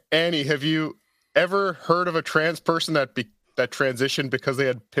 Annie, have you ever heard of a trans person that transitioned because they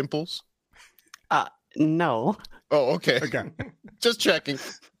had pimples? No. Oh, okay. Just checking.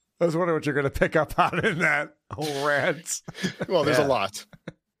 I was wondering what you're going to pick up on in that whole rant. Well, there's a lot.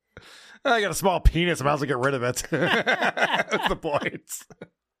 I got a small penis. I might as well get rid of it. That's the point.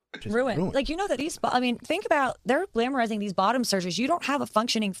 Ruined. Like, that these, think about, they're glamorizing these bottom surgeries. You don't have a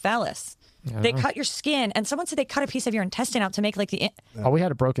functioning phallus. Yeah. They cut your skin, and someone said they cut a piece of your intestine out to make the. Oh, we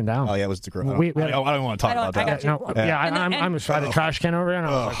had it broken down. Oh yeah, it was the girl. I don't want to talk about that. I'm just trying to trash can over here, and I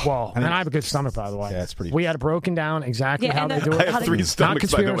was like, "Whoa!" And I have a good stomach, by the way. Yeah, it's pretty. We had it broken down exactly how they do it. I have 3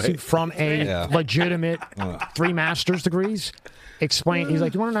 stomachs, by the way. From a legitimate 3 master's degrees. Explain. He's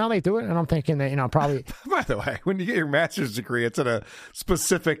like, "You want to know how they do it?" And I'm thinking that probably. By the way, when you get your master's degree, it's in a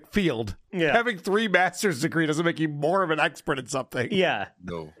specific field. Yeah. Having 3 master's degree doesn't make you more of an expert at something. Yeah.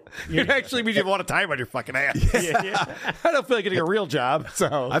 No. It actually means you have a lot of time on your fucking ass. Yeah. I don't feel like getting a real job.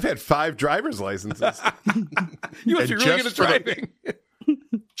 So I've had 5 driver's licenses. You must be really good at driving.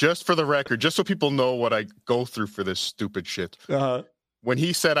 Just for the record, just so people know what I go through for this stupid shit. When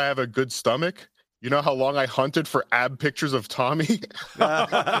he said I have a good stomach, you know how long I hunted for ab pictures of Tommy?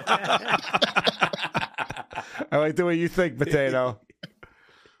 I like the way you think, Potato.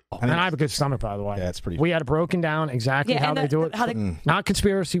 And I have a good stomach, by the way. Yeah, it's pretty. We had it broken down exactly how they do it. Not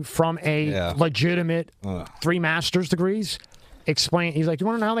conspiracy, from a legitimate 3 master's degrees. Explain. He's like, "You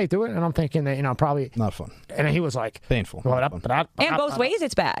want to know how they do it?" And I'm thinking that probably not fun. And he was like, painful. And both ways,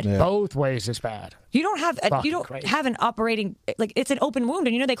 it's bad. Yeah. Both ways, it's bad. You don't have have an operating, like, it's an open wound,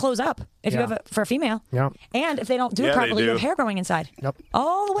 and they close up if you have for a female. Yep. And if they don't do it properly, you have hair growing inside. Yep.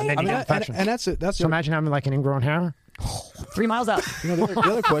 All the way. And that's it. So imagine having like an ingrown hair. 3 miles up. The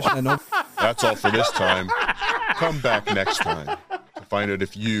other question I know. That's all for this time. Come back next time to find out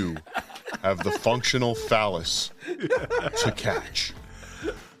if you have the functional phallus to catch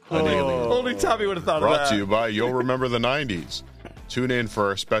an alien. Only Tommy would have thought of that. Brought to you by You'll Remember the 90s. Tune in for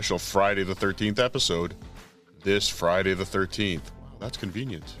our special Friday the 13th episode this Friday the 13th. Wow, that's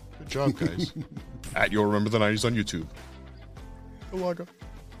convenient. Good job, guys. At You'll Remember the 90s on YouTube. Alaga.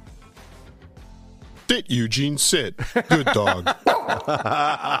 Sit, Eugene, sit. Good dog.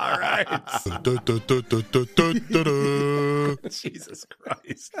 All right. Jesus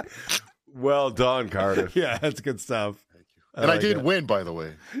Christ. Well done, Carter. Yeah, that's good stuff. And I did win, by the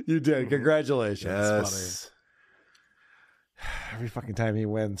way. You did. Congratulations. Yes. Every fucking time he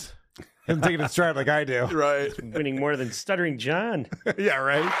wins. He doesn't take it in stride like I do. Right. Winning more than Stuttering John. Yeah,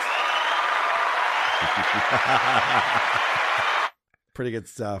 right? Pretty good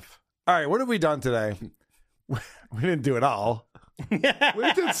stuff. All right, what have we done today? We didn't do it all. We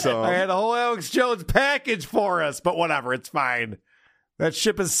did some. I had a whole Alex Jones package for us, but whatever, it's fine. That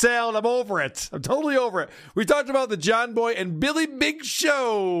ship has sailed. I'm over it. I'm totally over it. We talked about the John Boy and Billy Big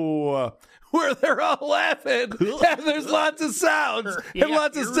Show, where they're all laughing, and there's lots of sounds and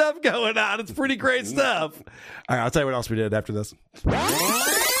lots of stuff going on. It's pretty great stuff. All right, I'll tell you what else we did after this.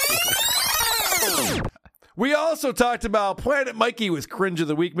 We also talked about Planet Mikey was Cringe of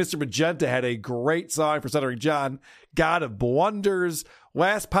the Week. Mr. Magenta had a great song for Stuttering John, God of Blunders.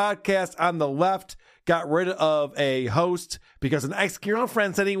 Last podcast on the left got rid of a host because an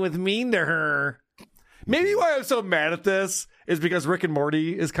ex-girlfriend said he was mean to her. Maybe why I'm so mad at this is because Rick and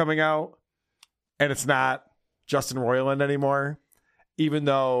Morty is coming out and it's not Justin Roiland anymore, even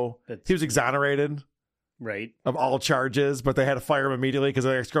though he was exonerated. Right. Of all charges, but they had to fire him immediately because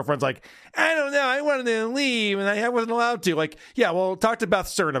their ex-girlfriend's like, I don't know, I wanted to leave and I wasn't allowed to. Like, yeah, well, talk to Beth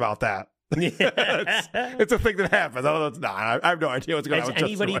Stern about that. It's a thing that happens. I don't know. It's not. I have no idea what's going on. Is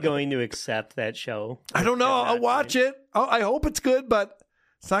anybody going to accept that show? I don't know. I'll watch it. I hope it's good, but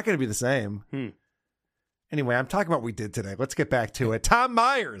it's not going to be the same. Anyway, I'm talking about what we did today. Let's get back to it. Tom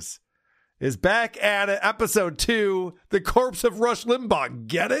Myers is back at it. Episode 2, The Corpse of Rush Limbaugh.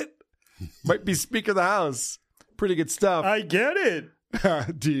 Get it? Might be Speaker of the House. Pretty good stuff. I get it.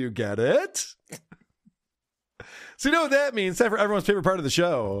 Do you get it? So you know what that means? Time for everyone's favorite part of the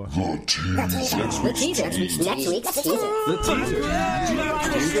show. The teaser. Next week's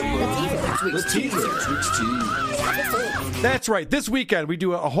teaser. That's right. This weekend, we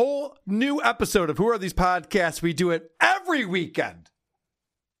do a whole new episode of Who Are These Podcasts? We do it every weekend.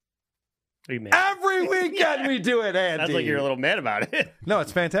 Every weekend we do it, Andy. Sounds like you're a little mad about it. No,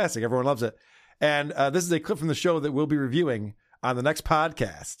 it's fantastic. Everyone loves it. And this is a clip from the show that we'll be reviewing on the next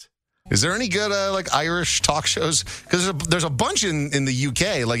podcast. Is there any good like Irish talk shows? Because there's a bunch in the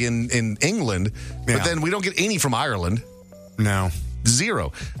UK, like in England, but then we don't get any from Ireland. No.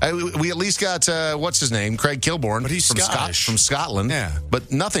 Zero. We at least got, what's his name? Craig Kilborn. But he's from Scottish. From Scotland. Yeah.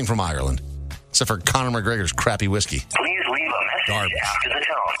 But nothing from Ireland, except for Conor McGregor's crappy whiskey. Please leave a message after the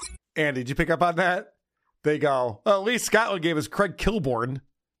tone. Andy, did you pick up on that? They go, well, at least Scotland gave us Craig Kilborn.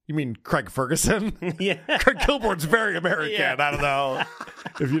 You mean Craig Ferguson? Yeah. Craig Kilborn's very American. Yeah. I don't know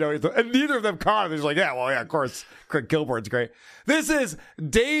if you know. And neither of them caught it. They're just like, yeah, well, yeah, of course, Craig Kilborn's great. This is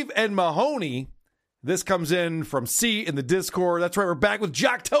Dave and Mahoney. This comes in from C in the Discord. That's right. We're back with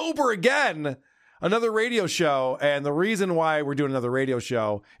Jocktober again. Another radio show. And the reason why we're doing another radio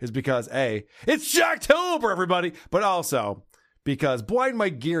show is because, A, it's Jocktober, everybody. But also because Blind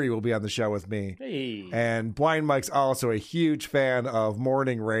Mike Geary will be on the show with me. Hey. And Blind Mike's also a huge fan of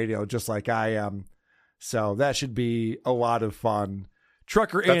morning radio, just like I am. So that should be a lot of fun.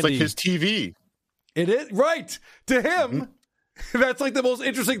 Trucker Andy. That's like his TV. It is, right. To him, that's like the most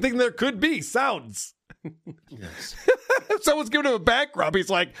interesting thing there could be. Sounds. Yes. If someone's giving him a back rub, he's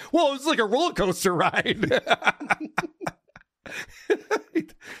like, whoa, it's like a roller coaster ride.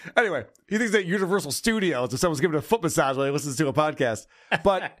 Anyway, he thinks that Universal Studios, if someone's giving a foot massage while he listens to a podcast.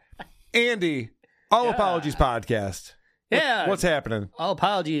 But Andy, All Apologies podcast. Yeah. What's happening? All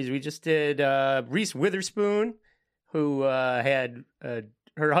apologies. We just did Reese Witherspoon, who had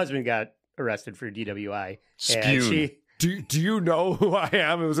her husband got arrested for DWI. And she, do you know who I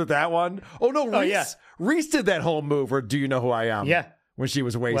am? Was it that one? Oh, no, Reese. Yeah. Reese did that whole move, or do you know who I am? Yeah. When she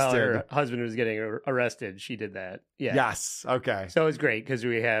was wasted. Well, her husband was getting arrested. She did that. Yeah. Yes. Okay. So it was great because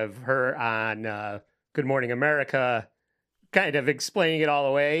we have her on Good Morning America kind of explaining it all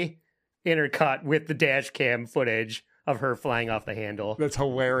away, intercut with the dash cam footage of her flying off the handle. That's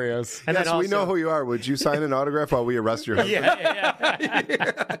hilarious. And yes, also, we know who you are. Would you sign an autograph while we arrest your husband?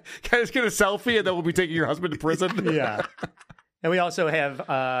 Yeah. Can I just get a selfie and then we'll be taking your husband to prison? Yeah. And we also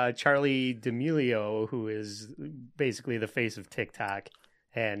have Charlie D'Amelio, who is basically the face of TikTok.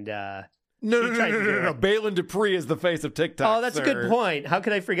 And No. Balin Dupree is the face of TikTok. Oh, that's a good point. How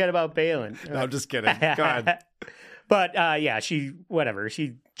could I forget about Balin? No, I'm just kidding. Go ahead. But yeah, she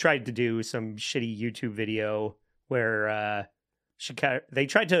tried to do some shitty YouTube video where they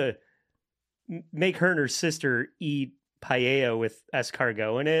tried to make her and her sister eat paella with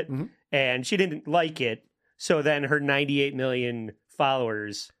escargot in it, and she didn't like it. So then her 98 million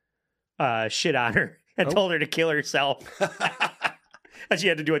followers shit on her and told her to kill herself. And she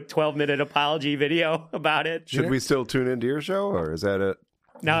had to do a 12-minute apology video about it. Should we still tune into your show, or is that it?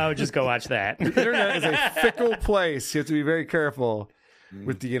 No, just go watch that. The internet is a fickle place. You have to be very careful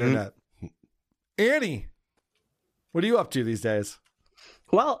with the internet. Annie, what are you up to these days?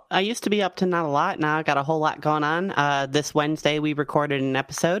 Well, I used to be up to not a lot. Now I got a whole lot going on. This Wednesday, we recorded an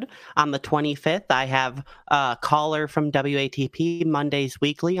episode. On the 25th, I have a caller from WATP Mondays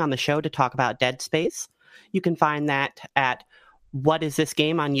Weekly on the show to talk about Dead Space. You can find that at What Is This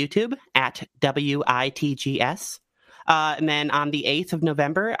Game on YouTube at WITGS. And then on the 8th of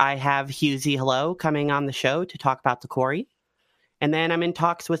November, I have Husey Hello coming on the show to talk about the Quarry. And then I'm in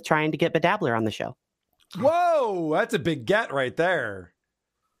talks with trying to get Bedabbler on the show. Whoa, that's a big get right there.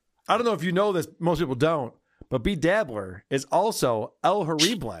 I don't know if you know this, most people don't, but Bedabbler is also El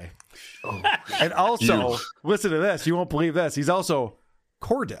Horrible. And also, listen to this, you won't believe this, he's also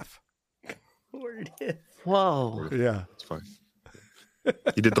Cordiff. Cordiff. Whoa. Yeah. That's fine.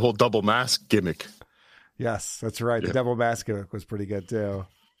 He did the whole double mask gimmick. Yes, that's right. The double mask gimmick was pretty good too.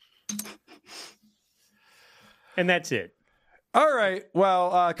 And that's it. All right.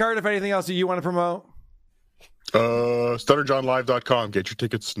 Well, Cardiff, anything else that you want to promote? StutterJohnLive.com. Get your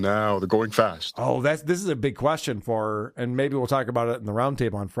tickets now. They're going fast. Oh, this is a big question and maybe we'll talk about it in the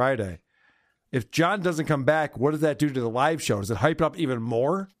roundtable on Friday. If John doesn't come back, what does that do to the live show? Does it hype up even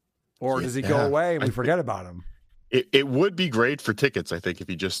more? Or does he go away and we forget about him? It would be great for tickets, I think, if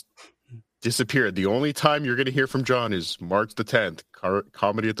he just disappeared. The only time you're going to hear from John is March the 10th,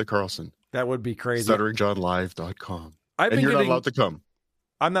 Comedy at the Carlson. That would be crazy. StutteringJohnLive.com. And you're not allowed to come.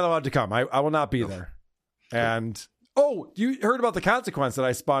 I'm not allowed to come. I will not be there. And, you heard about the consequence that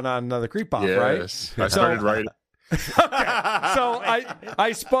I spun on the Creep Off, right? Yes. I started writing. Okay. So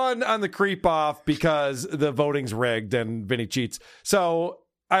I spun on the Creep Off because the voting's rigged and Vinny cheats. So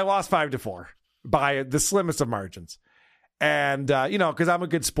I lost 5-4 by the slimmest of margins. And, because I'm a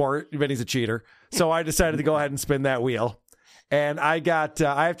good sport, Vinny's a cheater. So I decided to go ahead and spin that wheel. And I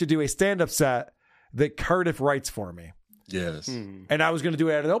have to do a stand-up set that Cardiff writes for me. Yes. And I was going to do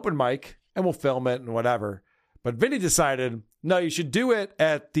it at an open mic, and we'll film it and whatever. But Vinny decided, no, you should do it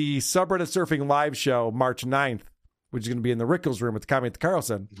at the Subreddit Surfing live show March 9th, which is going to be in the Rickles room at the Comedy at the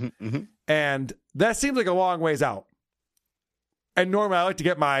Carlson. Mm-hmm. And that seems like a long ways out. And normally I like to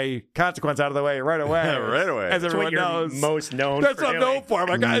get my consequence out of the way right away. Right away. As everyone knows. Most known That's for what I'm known for. I'm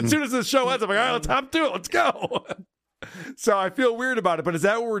like, as soon as the show ends, I'm like, all right, let's hop to it. Let's go. So I feel weird about it. But is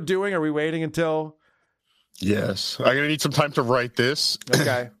that what we're doing? Are we waiting until... Yes. I'm going to need some time to write this.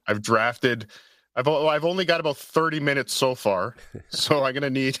 Okay. I've drafted... I've only got about 30 minutes so far. So I'm going to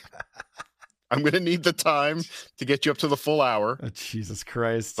need the time to get you up to the full hour. Oh, Jesus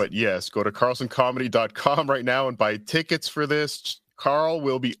Christ. But yes, go to carlsoncomedy.com right now and buy tickets for this. Carl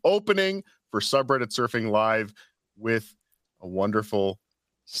will be opening for Subreddit Surfing Live with a wonderful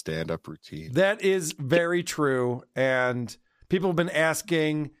stand-up routine. That is very true. And people have been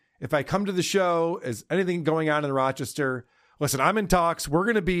asking if I come to the show, is anything going on in Rochester? Listen, I'm in talks. We're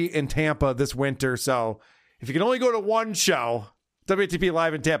going to be in Tampa this winter. So if you can only go to one show, WATP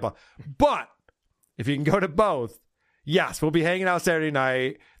Live in Tampa. But if you can go to both, yes, we'll be hanging out Saturday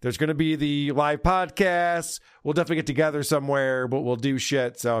night. There's going to be the live podcast. We'll definitely get together somewhere, but we'll do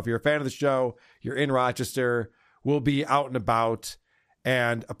shit. So if you're a fan of the show, you're in Rochester, we'll be out and about.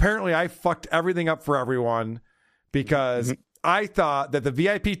 And apparently I fucked everything up for everyone because I thought that the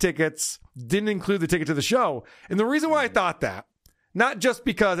VIP tickets didn't include the ticket to the show. And the reason why I thought that, not just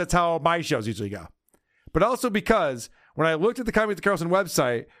because that's how my shows usually go, but also because when I looked at the Comedy at the Carlson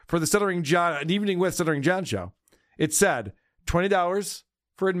website for the Stuttering John, an Evening with Stuttering John show, it said $20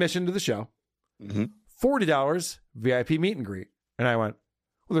 for admission to the show, $40 VIP meet and greet. And I went,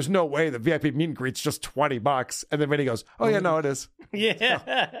 well, there's no way the VIP meet and greet's just $20. And then Vinny goes, oh yeah, no, it is.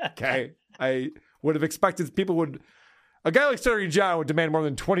 Yeah. Okay. I would have expected a guy like Stuttering John would demand more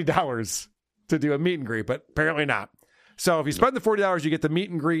than $20 to do a meet and greet, but apparently not. So if you spend the $40, you get the meet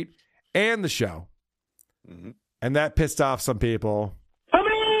and greet and the show. And that pissed off some people.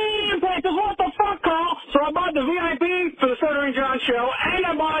 What the fuck, Carl? So I bought the VIP for the Stuttering John show, and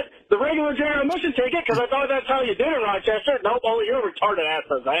I bought the regular general admission ticket because I thought that's how you did it in Rochester. Nope, only your retarded ass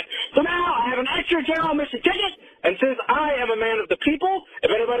does that. So now I have an extra general admission ticket, and since I am a man of the people, if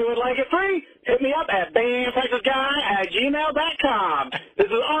anybody would like it free, hit me up at BamTexasGuy@gmail.com.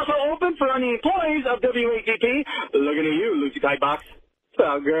 This is also open for any employees of WATP. Looking at you, Lucy Tightbox.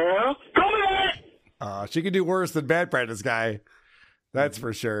 So, girl, call me back. She could do worse than Bad Practice Guy. That's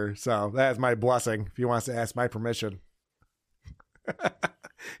for sure. So that's my blessing. If he wants to ask my permission,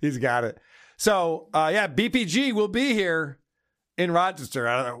 he's got it. So, BPG will be here in Rochester.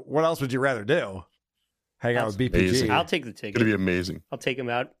 I don't know. What else would you rather do? Hang out with BPG. Amazing. I'll take the ticket. It's going to be amazing. I'll take him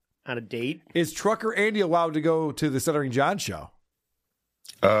out on a date. Is Trucker Andy allowed to go to the Stuttering John show?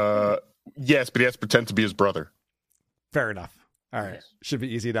 Yes, but he has to pretend to be his brother. Fair enough. All right. Should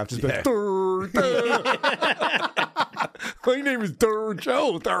be easy enough. Just Yeah. My name is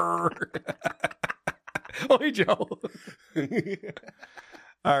Joe. Hey, Joe.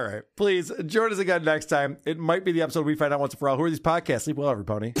 All right. Please join us again next time. It might be the episode we find out once and for all. Who are these podcasts? Sleep well,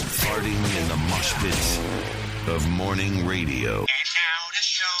 everybody. Farting in the mosh pits of morning radio.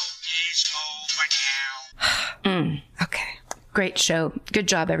 Okay. Great show. Good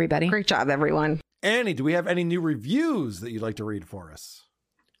job, everybody. Great job, everyone. Annie, do we have any new reviews that you'd like to read for us?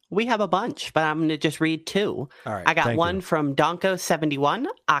 We have a bunch, but I'm going to just read two. All right. I got one from Donko71,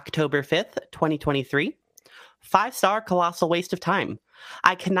 October 5th, 2023. 5-star colossal waste of time.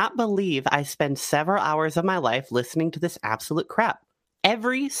 I cannot believe I spend several hours of my life listening to this absolute crap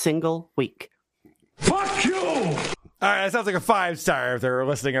every single week. Fuck you! All right, that sounds like a 5-star if they're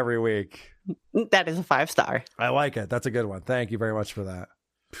listening every week. That is a 5-star. I like it. That's a good one. Thank you very much for that.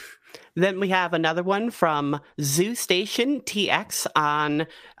 Then we have another one from Zoo Station TX on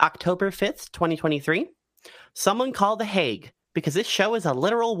October 5th, 2023. Someone call The Hague because this show is a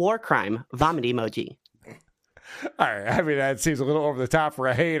literal war crime. Vomit emoji. All right. I mean, that seems a little over the top for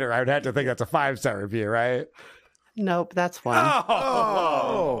a hater. I would have to think that's a 5-star review, right? Nope, that's one.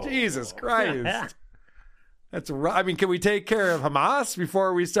 Oh, Jesus Christ. That's right. I mean, can we take care of Hamas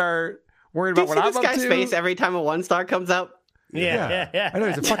before we start worrying about what I'm up to? Do you see this guy's face every time a 1-star comes out? Yeah. I know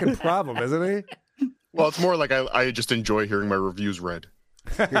he's a fucking problem, isn't he? Well, it's more like I just enjoy hearing my reviews read.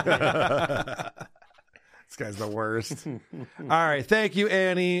 This guy's the worst. All right. Thank you,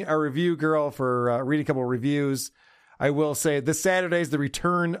 Annie, our review girl, for reading a couple of reviews. I will say this Saturday is the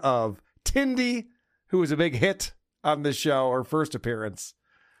return of Tindy, who was a big hit on this show, her first appearance.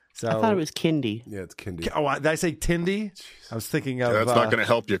 So I thought it was Kindy. Yeah, it's Kindy. Oh, did I say Tindy? I was thinking of... Yeah, that's not going to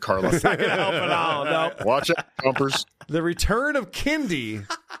help you, Carlos. It's not going to help at all, no. Watch it, bumpers. The return of Kindy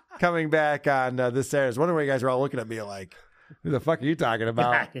coming back on this Saturday. I was wondering why you guys are all looking at me like, who the fuck are you talking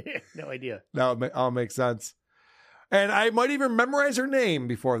about? No idea. No, it all makes sense. And I might even memorize her name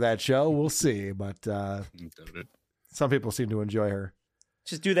before that show. We'll see. But some people seem to enjoy her.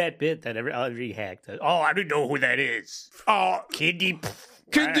 Just do that bit that every hack does. Oh, I don't know who that is. Oh, Kindy.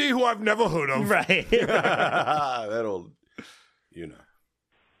 Kindy, who I've never heard of. Right. That old, you know.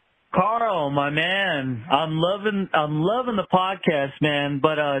 Carl, my man, I'm loving the podcast, man.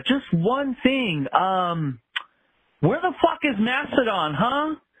 But just one thing, where the fuck is Mastodon,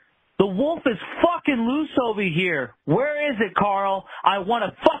 huh? The wolf is fucking loose over here. Where is it, Carl? I want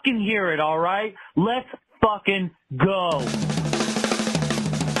to fucking hear it. All right, let's fucking go.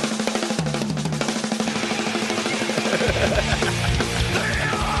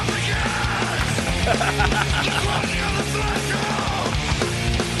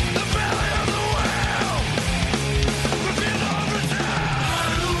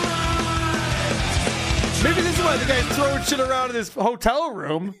 Maybe this is why the guy's throwing shit around in his hotel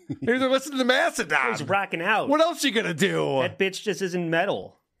room. Maybe they're listening to Mastodon. He's rocking out. What else you gonna do? That bitch just isn't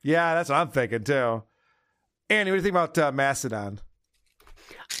metal. Yeah, that's what I'm thinking too. Annie, what do you think about Mastodon?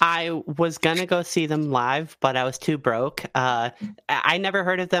 I was going to go see them live, but I was too broke. I never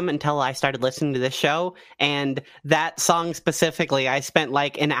heard of them until I started listening to this show. And that song specifically, I spent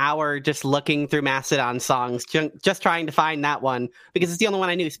like an hour just looking through Mastodon songs, just trying to find that one because it's the only one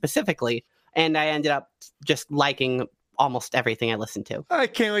I knew specifically. And I ended up just liking almost everything I listened to. I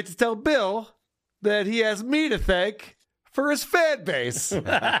can't wait to tell Bill that he has me to thank for his fan base.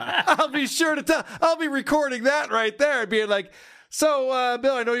 I'll be sure to tell. I'll be recording that right there and being like, so,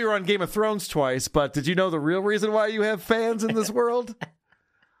 Bill, I know you were on Game of Thrones twice, but did you know the real reason why you have fans in this world?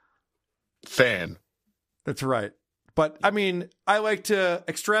 Fan. That's right. But, I mean, I like to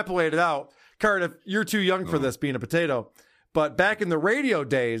extrapolate it out. Cardiff, you're too young for this, being a potato. But back in the radio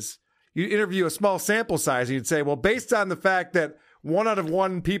days, you interview a small sample size, and you'd say, well, based on the fact that 1 out of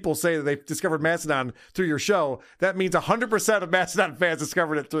 1 people say that they've discovered Mastodon through your show, that means 100% of Mastodon fans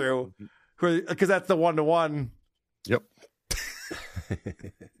discovered it through, because that's the 1-to-1. Yep.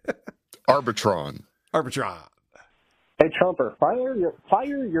 Arbitron. Hey, Trumper, fire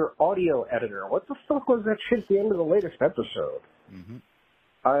your audio editor. What the fuck was that shit at the end of the latest episode?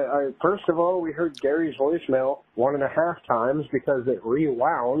 I first of all, we heard Gary's voicemail 1.5 times because it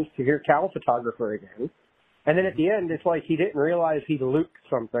rewound to hear Cow Photographer again. And then at the end, it's like he didn't realize he looped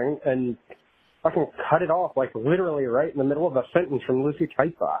something, and fucking cut it off, like literally right in the middle of a sentence from Lucy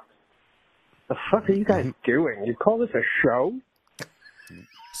Tightbox. The fuck are you guys doing? You call this a show?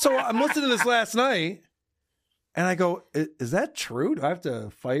 So I'm listening to this last night, and I go, is that true? Do I have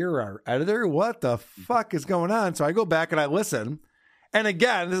to fire our editor? What the fuck is going on? So I go back and I listen. And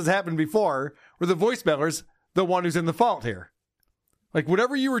again, this has happened before, where the voicemailer's the one who's in the fault here. Like,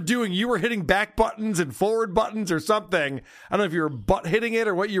 whatever you were doing, you were hitting back buttons and forward buttons or something. I don't know if you were butt hitting it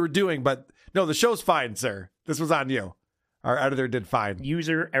or what you were doing, but no, the show's fine, sir. This was on you. Our editor did fine.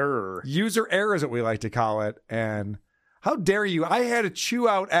 User error. User error is what we like to call it. And how dare you? I had to chew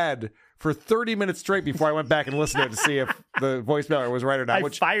out Ed for 30 minutes straight before I went back and listened to it to see if the voicemailer was right or not. I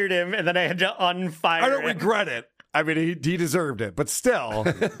fired him, and then I had to unfire him. I don't regret it. I mean, he deserved it, but still.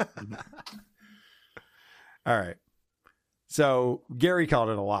 All right. So Gary called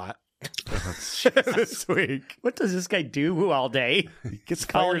it a lot this week. What does this guy do all day? He gets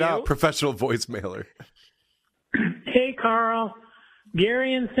fired out. Professional voicemailer. Hey, Carl.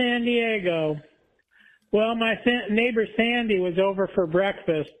 Gary in San Diego. Well, my neighbor Sandy was over for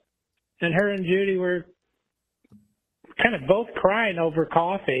breakfast, and her and Judy were kind of both crying over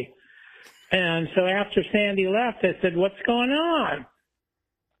coffee. And so after Sandy left, I said, what's going on?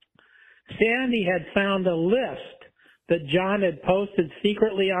 Sandy had found a list that John had posted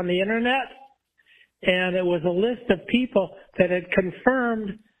secretly on the internet, and it was a list of people that had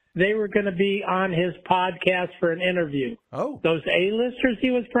confirmed they were going to be on his podcast for an interview. Oh. Those A-listers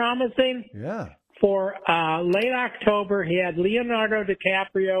he was promising. Yeah. For late October, he had Leonardo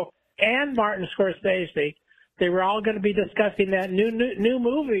DiCaprio and Martin Scorsese. They were all going to be discussing that new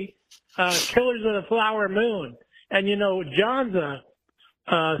movie, Killers of the Flower Moon. And, you know, John's a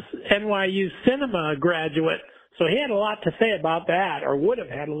NYU cinema graduate, so he had a lot to say about that, or would have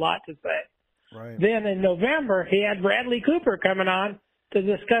had a lot to say. Right. Then in November, he had Bradley Cooper coming on to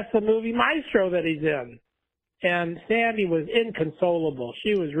discuss the movie Maestro that he's in. And Sandy was inconsolable.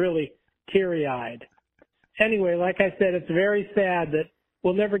 She was really teary-eyed. Anyway, like I said, it's very sad that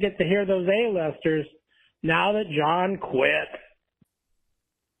we'll never get to hear those A-listers now that John quit.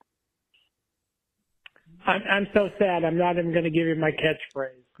 I'm so sad. I'm not even going to give you my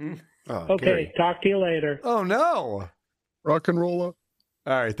catchphrase. Oh, okay, Gary. talk to you later. Oh, no. Rock and roll up.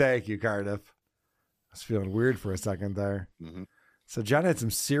 All right, thank you, Cardiff. I was feeling weird for a second there. Mm-hmm. So John had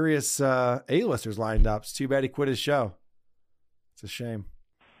some serious A-listers lined up. It's too bad he quit his show. It's a shame.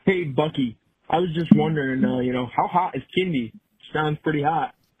 Hey, Bucky. I was just wondering, how hot is Kindy? Sounds pretty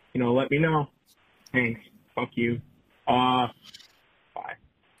hot. Let me know. Thanks. Fuck you. Bye.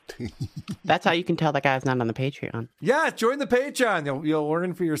 That's how you can tell that guy's not on the Patreon. Yeah, join the Patreon. You'll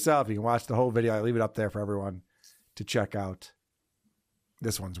learn for yourself. You can watch the whole video. I leave it up there for everyone to check out.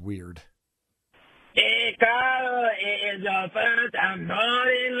 This one's weird. Hey, Carl, it's your first time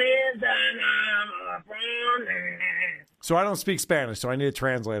calling, listen, I'm a friend. So I don't speak Spanish, so I need a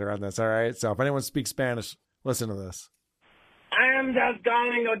translator on this, all right? So if anyone speaks Spanish, listen to this. I am just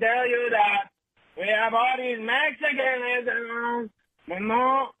calling to tell you that we have all these Mexican listeners.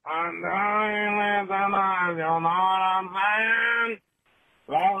 No, I'm calling listeners, you know what I'm saying?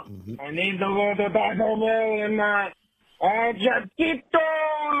 Well, I need to go to Taco Bell tonight. Hey,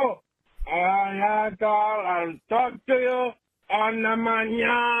 Chatito! I'll talk to you on the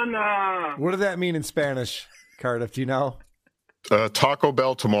mañana. What does that mean in Spanish, Cardiff? Do you know? Taco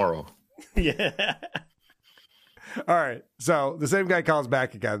Bell tomorrow. Yeah. All right. So the same guy calls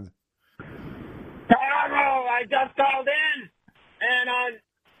back again. Taco, I just called in. And on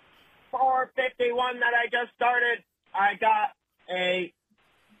 451 that I just started, I got a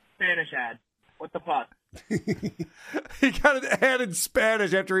Spanish ad. What the fuck? He got an ad in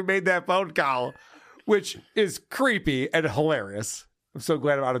Spanish after he made that phone call, which is creepy and hilarious. I'm so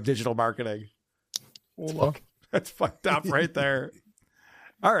glad I'm out of digital marketing. Look, that's fucked up right there.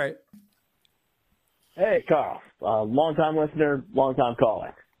 All right. Hey, Carl. Long-time listener, long-time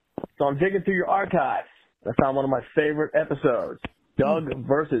caller. So I'm digging through your archives. I found one of my favorite episodes, Doug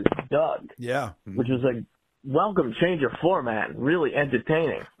versus Doug. Yeah. Which was a welcome change of format, really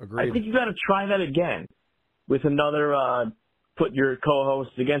entertaining. Agreed. I think you got to try that again with another, put your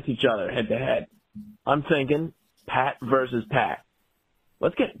co-hosts against each other head-to-head. I'm thinking Pat versus Pat.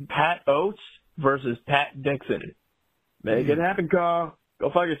 Let's get Pat Oates versus Pat Dixon. Make it happen, Carl. Go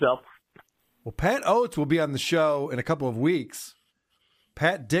fuck yourself. Well, Pat Oates will be on the show in a couple of weeks.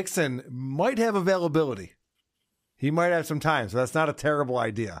 Pat Dixon might have availability. He might have some time, so that's not a terrible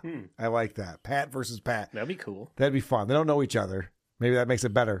idea. I like that. Pat versus Pat. That'd be cool. That'd be fun. They don't know each other. Maybe that makes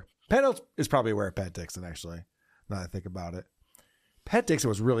it better. Pat Oates is probably aware of Pat Dixon, actually, now that I think about it. Pat Dixon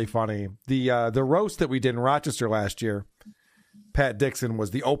was really funny. The roast that we did in Rochester last year, Pat Dixon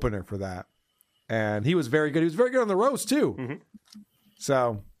was the opener for that. And he was very good. He was very good on the roast, too. Mm-hmm.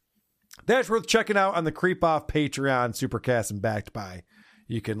 So that's worth checking out on the Creep Off Patreon, Supercast and Backed By.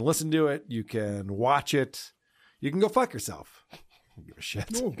 You can listen to it. You can watch it. You can go fuck yourself. Don't give a shit.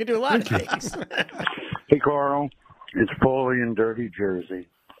 You can do a lot of things. Hey, Carl. It's Paulie in Dirty Jersey.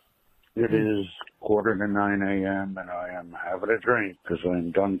 It is 8:45 a.m., and I am having a drink because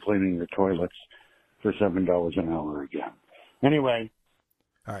I'm done cleaning the toilets for $7 an hour again. Anyway.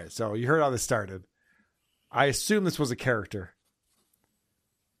 All right, so you heard how this started. I assume this was a character.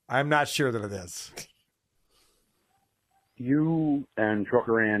 I'm not sure that it is. You and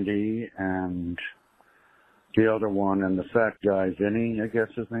Trucker Andy and the other one and the fat guy, Vinny, I guess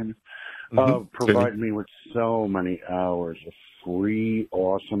his name is, provide me with so many hours of free,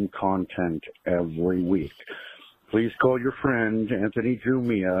 awesome content every week. Please call your friend, Anthony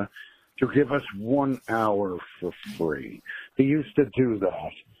Jumia, to give us 1 hour for free. He used to do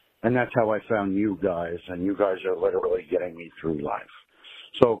that, and that's how I found you guys, and you guys are literally getting me through life.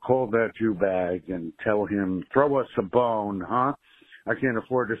 So call that Jew bag and tell him, throw us a bone, huh? I can't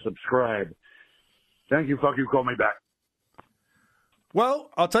afford to subscribe. Thank you, fuck you, call me back.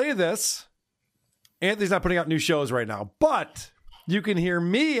 Well, I'll tell you this. Anthony's not putting out new shows right now, but you can hear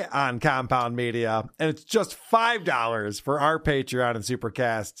me on Compound Media, and it's just $5 for our Patreon and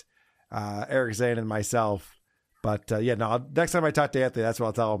Supercast, Eric Zane and myself. But next time I talk to Anthony, that's what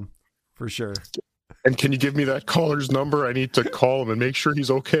I'll tell him for sure. And can you give me that caller's number? I need to call him and make sure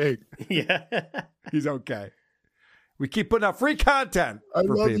he's okay. Yeah. He's okay. We keep putting out free content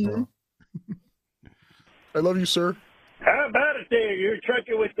for people. I love you, sir. How about it there? You're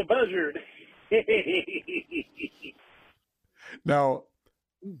trucking with the buzzard. Now,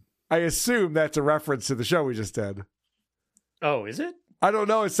 I assume that's a reference to the show we just did. Oh, is it? I don't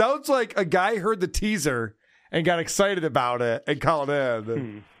know. It sounds like a guy heard the teaser and got excited about it and called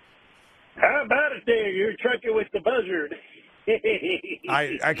in. How about it there? You're trucking with the buzzard.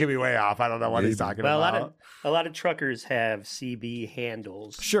 I could be way off. I don't know what he's talking about. A lot of truckers have CB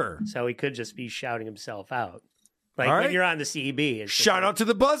handles. Sure. So he could just be shouting himself out. Like All right. when you're on the CB. It's Shout out to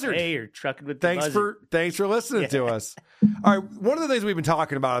the buzzard. Hey, you're trucking with the buzzard. Thanks for listening to us. All right. One of the things we've been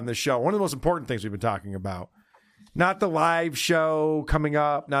talking about on this show, one of the most important things we've been talking about, not the live show coming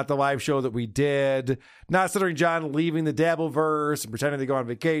up, not the live show that we did, not Stuttering John leaving the Dabbleverse and pretending to go on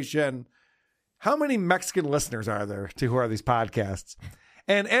vacation. How many Mexican listeners are there to who are these podcasts?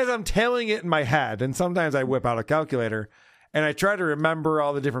 And as I'm tailing it in my head, and sometimes I whip out a calculator and I try to remember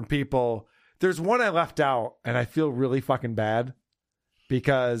all the different people, there's one I left out and I feel really fucking bad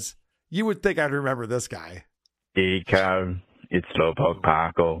because you would think I'd remember this guy. Hey, Carl, it's Slowpoke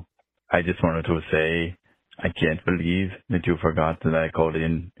Paco. I just wanted to say I can't believe that you forgot that I called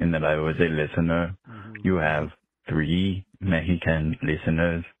in and that I was a listener. Mm-hmm. You have 3 Mexican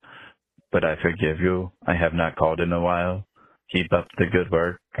listeners. But I forgive you. I have not called in a while. Keep up the good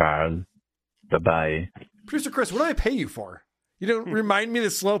work, Carl. Bye-bye. Producer Chris, what do I pay you for? You don't remind me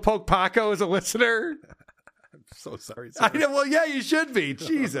that Slowpoke Paco is a listener? I'm so sorry, sir. I know. Well, yeah, you should be.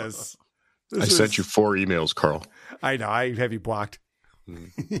 Jesus. I sent you 4 emails, Carl. I know. I have you blocked.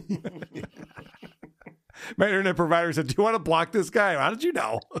 My internet provider said, do you want to block this guy? How did you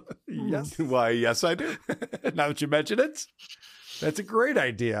know? Yes. Why, yes, I do. Now that you mention it. That's a great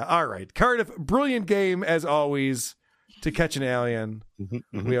idea. All right. Cardiff, brilliant game as always to catch an alien.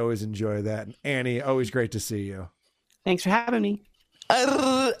 Mm-hmm. We always enjoy that. And Annie, always great to see you. Thanks for having me.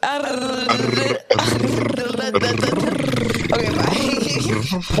 Okay, bye.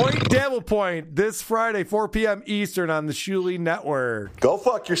 Point Devil Point this Friday, 4 p.m. Eastern on the Shuli Network. Go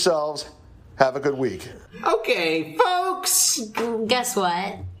fuck yourselves. Have a good week. Okay, folks. Guess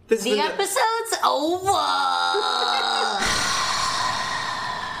what? The episode's over.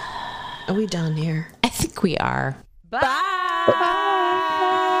 Are we done here? I think we are. Bye.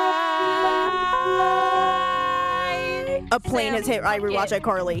 A plane has hit. I rewatch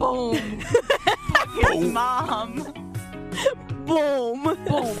iCarly. Boom. Boom. Mom. Boom.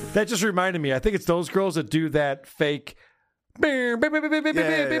 Boom. That just reminded me. I think it's those girls that do that fake, right?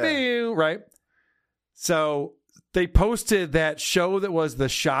 So they posted that show that was the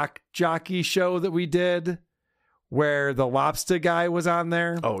shock jockey show that we did, where the lobster guy was on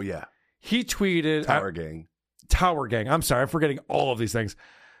there. Oh yeah. He tweeted Tower Gang. I'm sorry, I'm forgetting all of these things.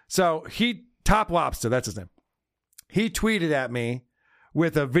 So Top Lobster, that's his name. He tweeted at me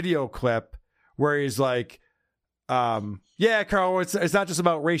with a video clip where he's like, yeah, Carl, it's not just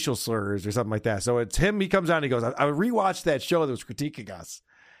about racial slurs or something like that. So it's him. He comes on and he goes, I rewatched that show that was critiquing us.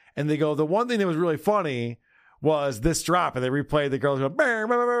 And they go, the one thing that was really funny was this drop. And they replayed the girls go, bah,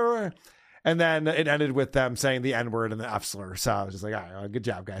 bah, bah, bah. And then it ended with them saying the N-word and the F slur. So I was just like, all right, good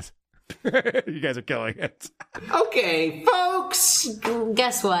job, guys. You guys are killing it. Okay, folks.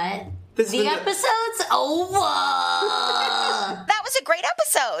 Guess what? The episode's over. That was a great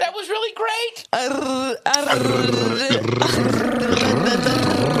episode. That was really great.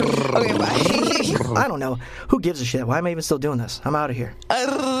 Okay, bye. I don't know. Who gives a shit? Why am I even still doing this? I'm out of here.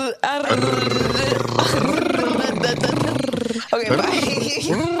 Okay,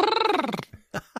 bye.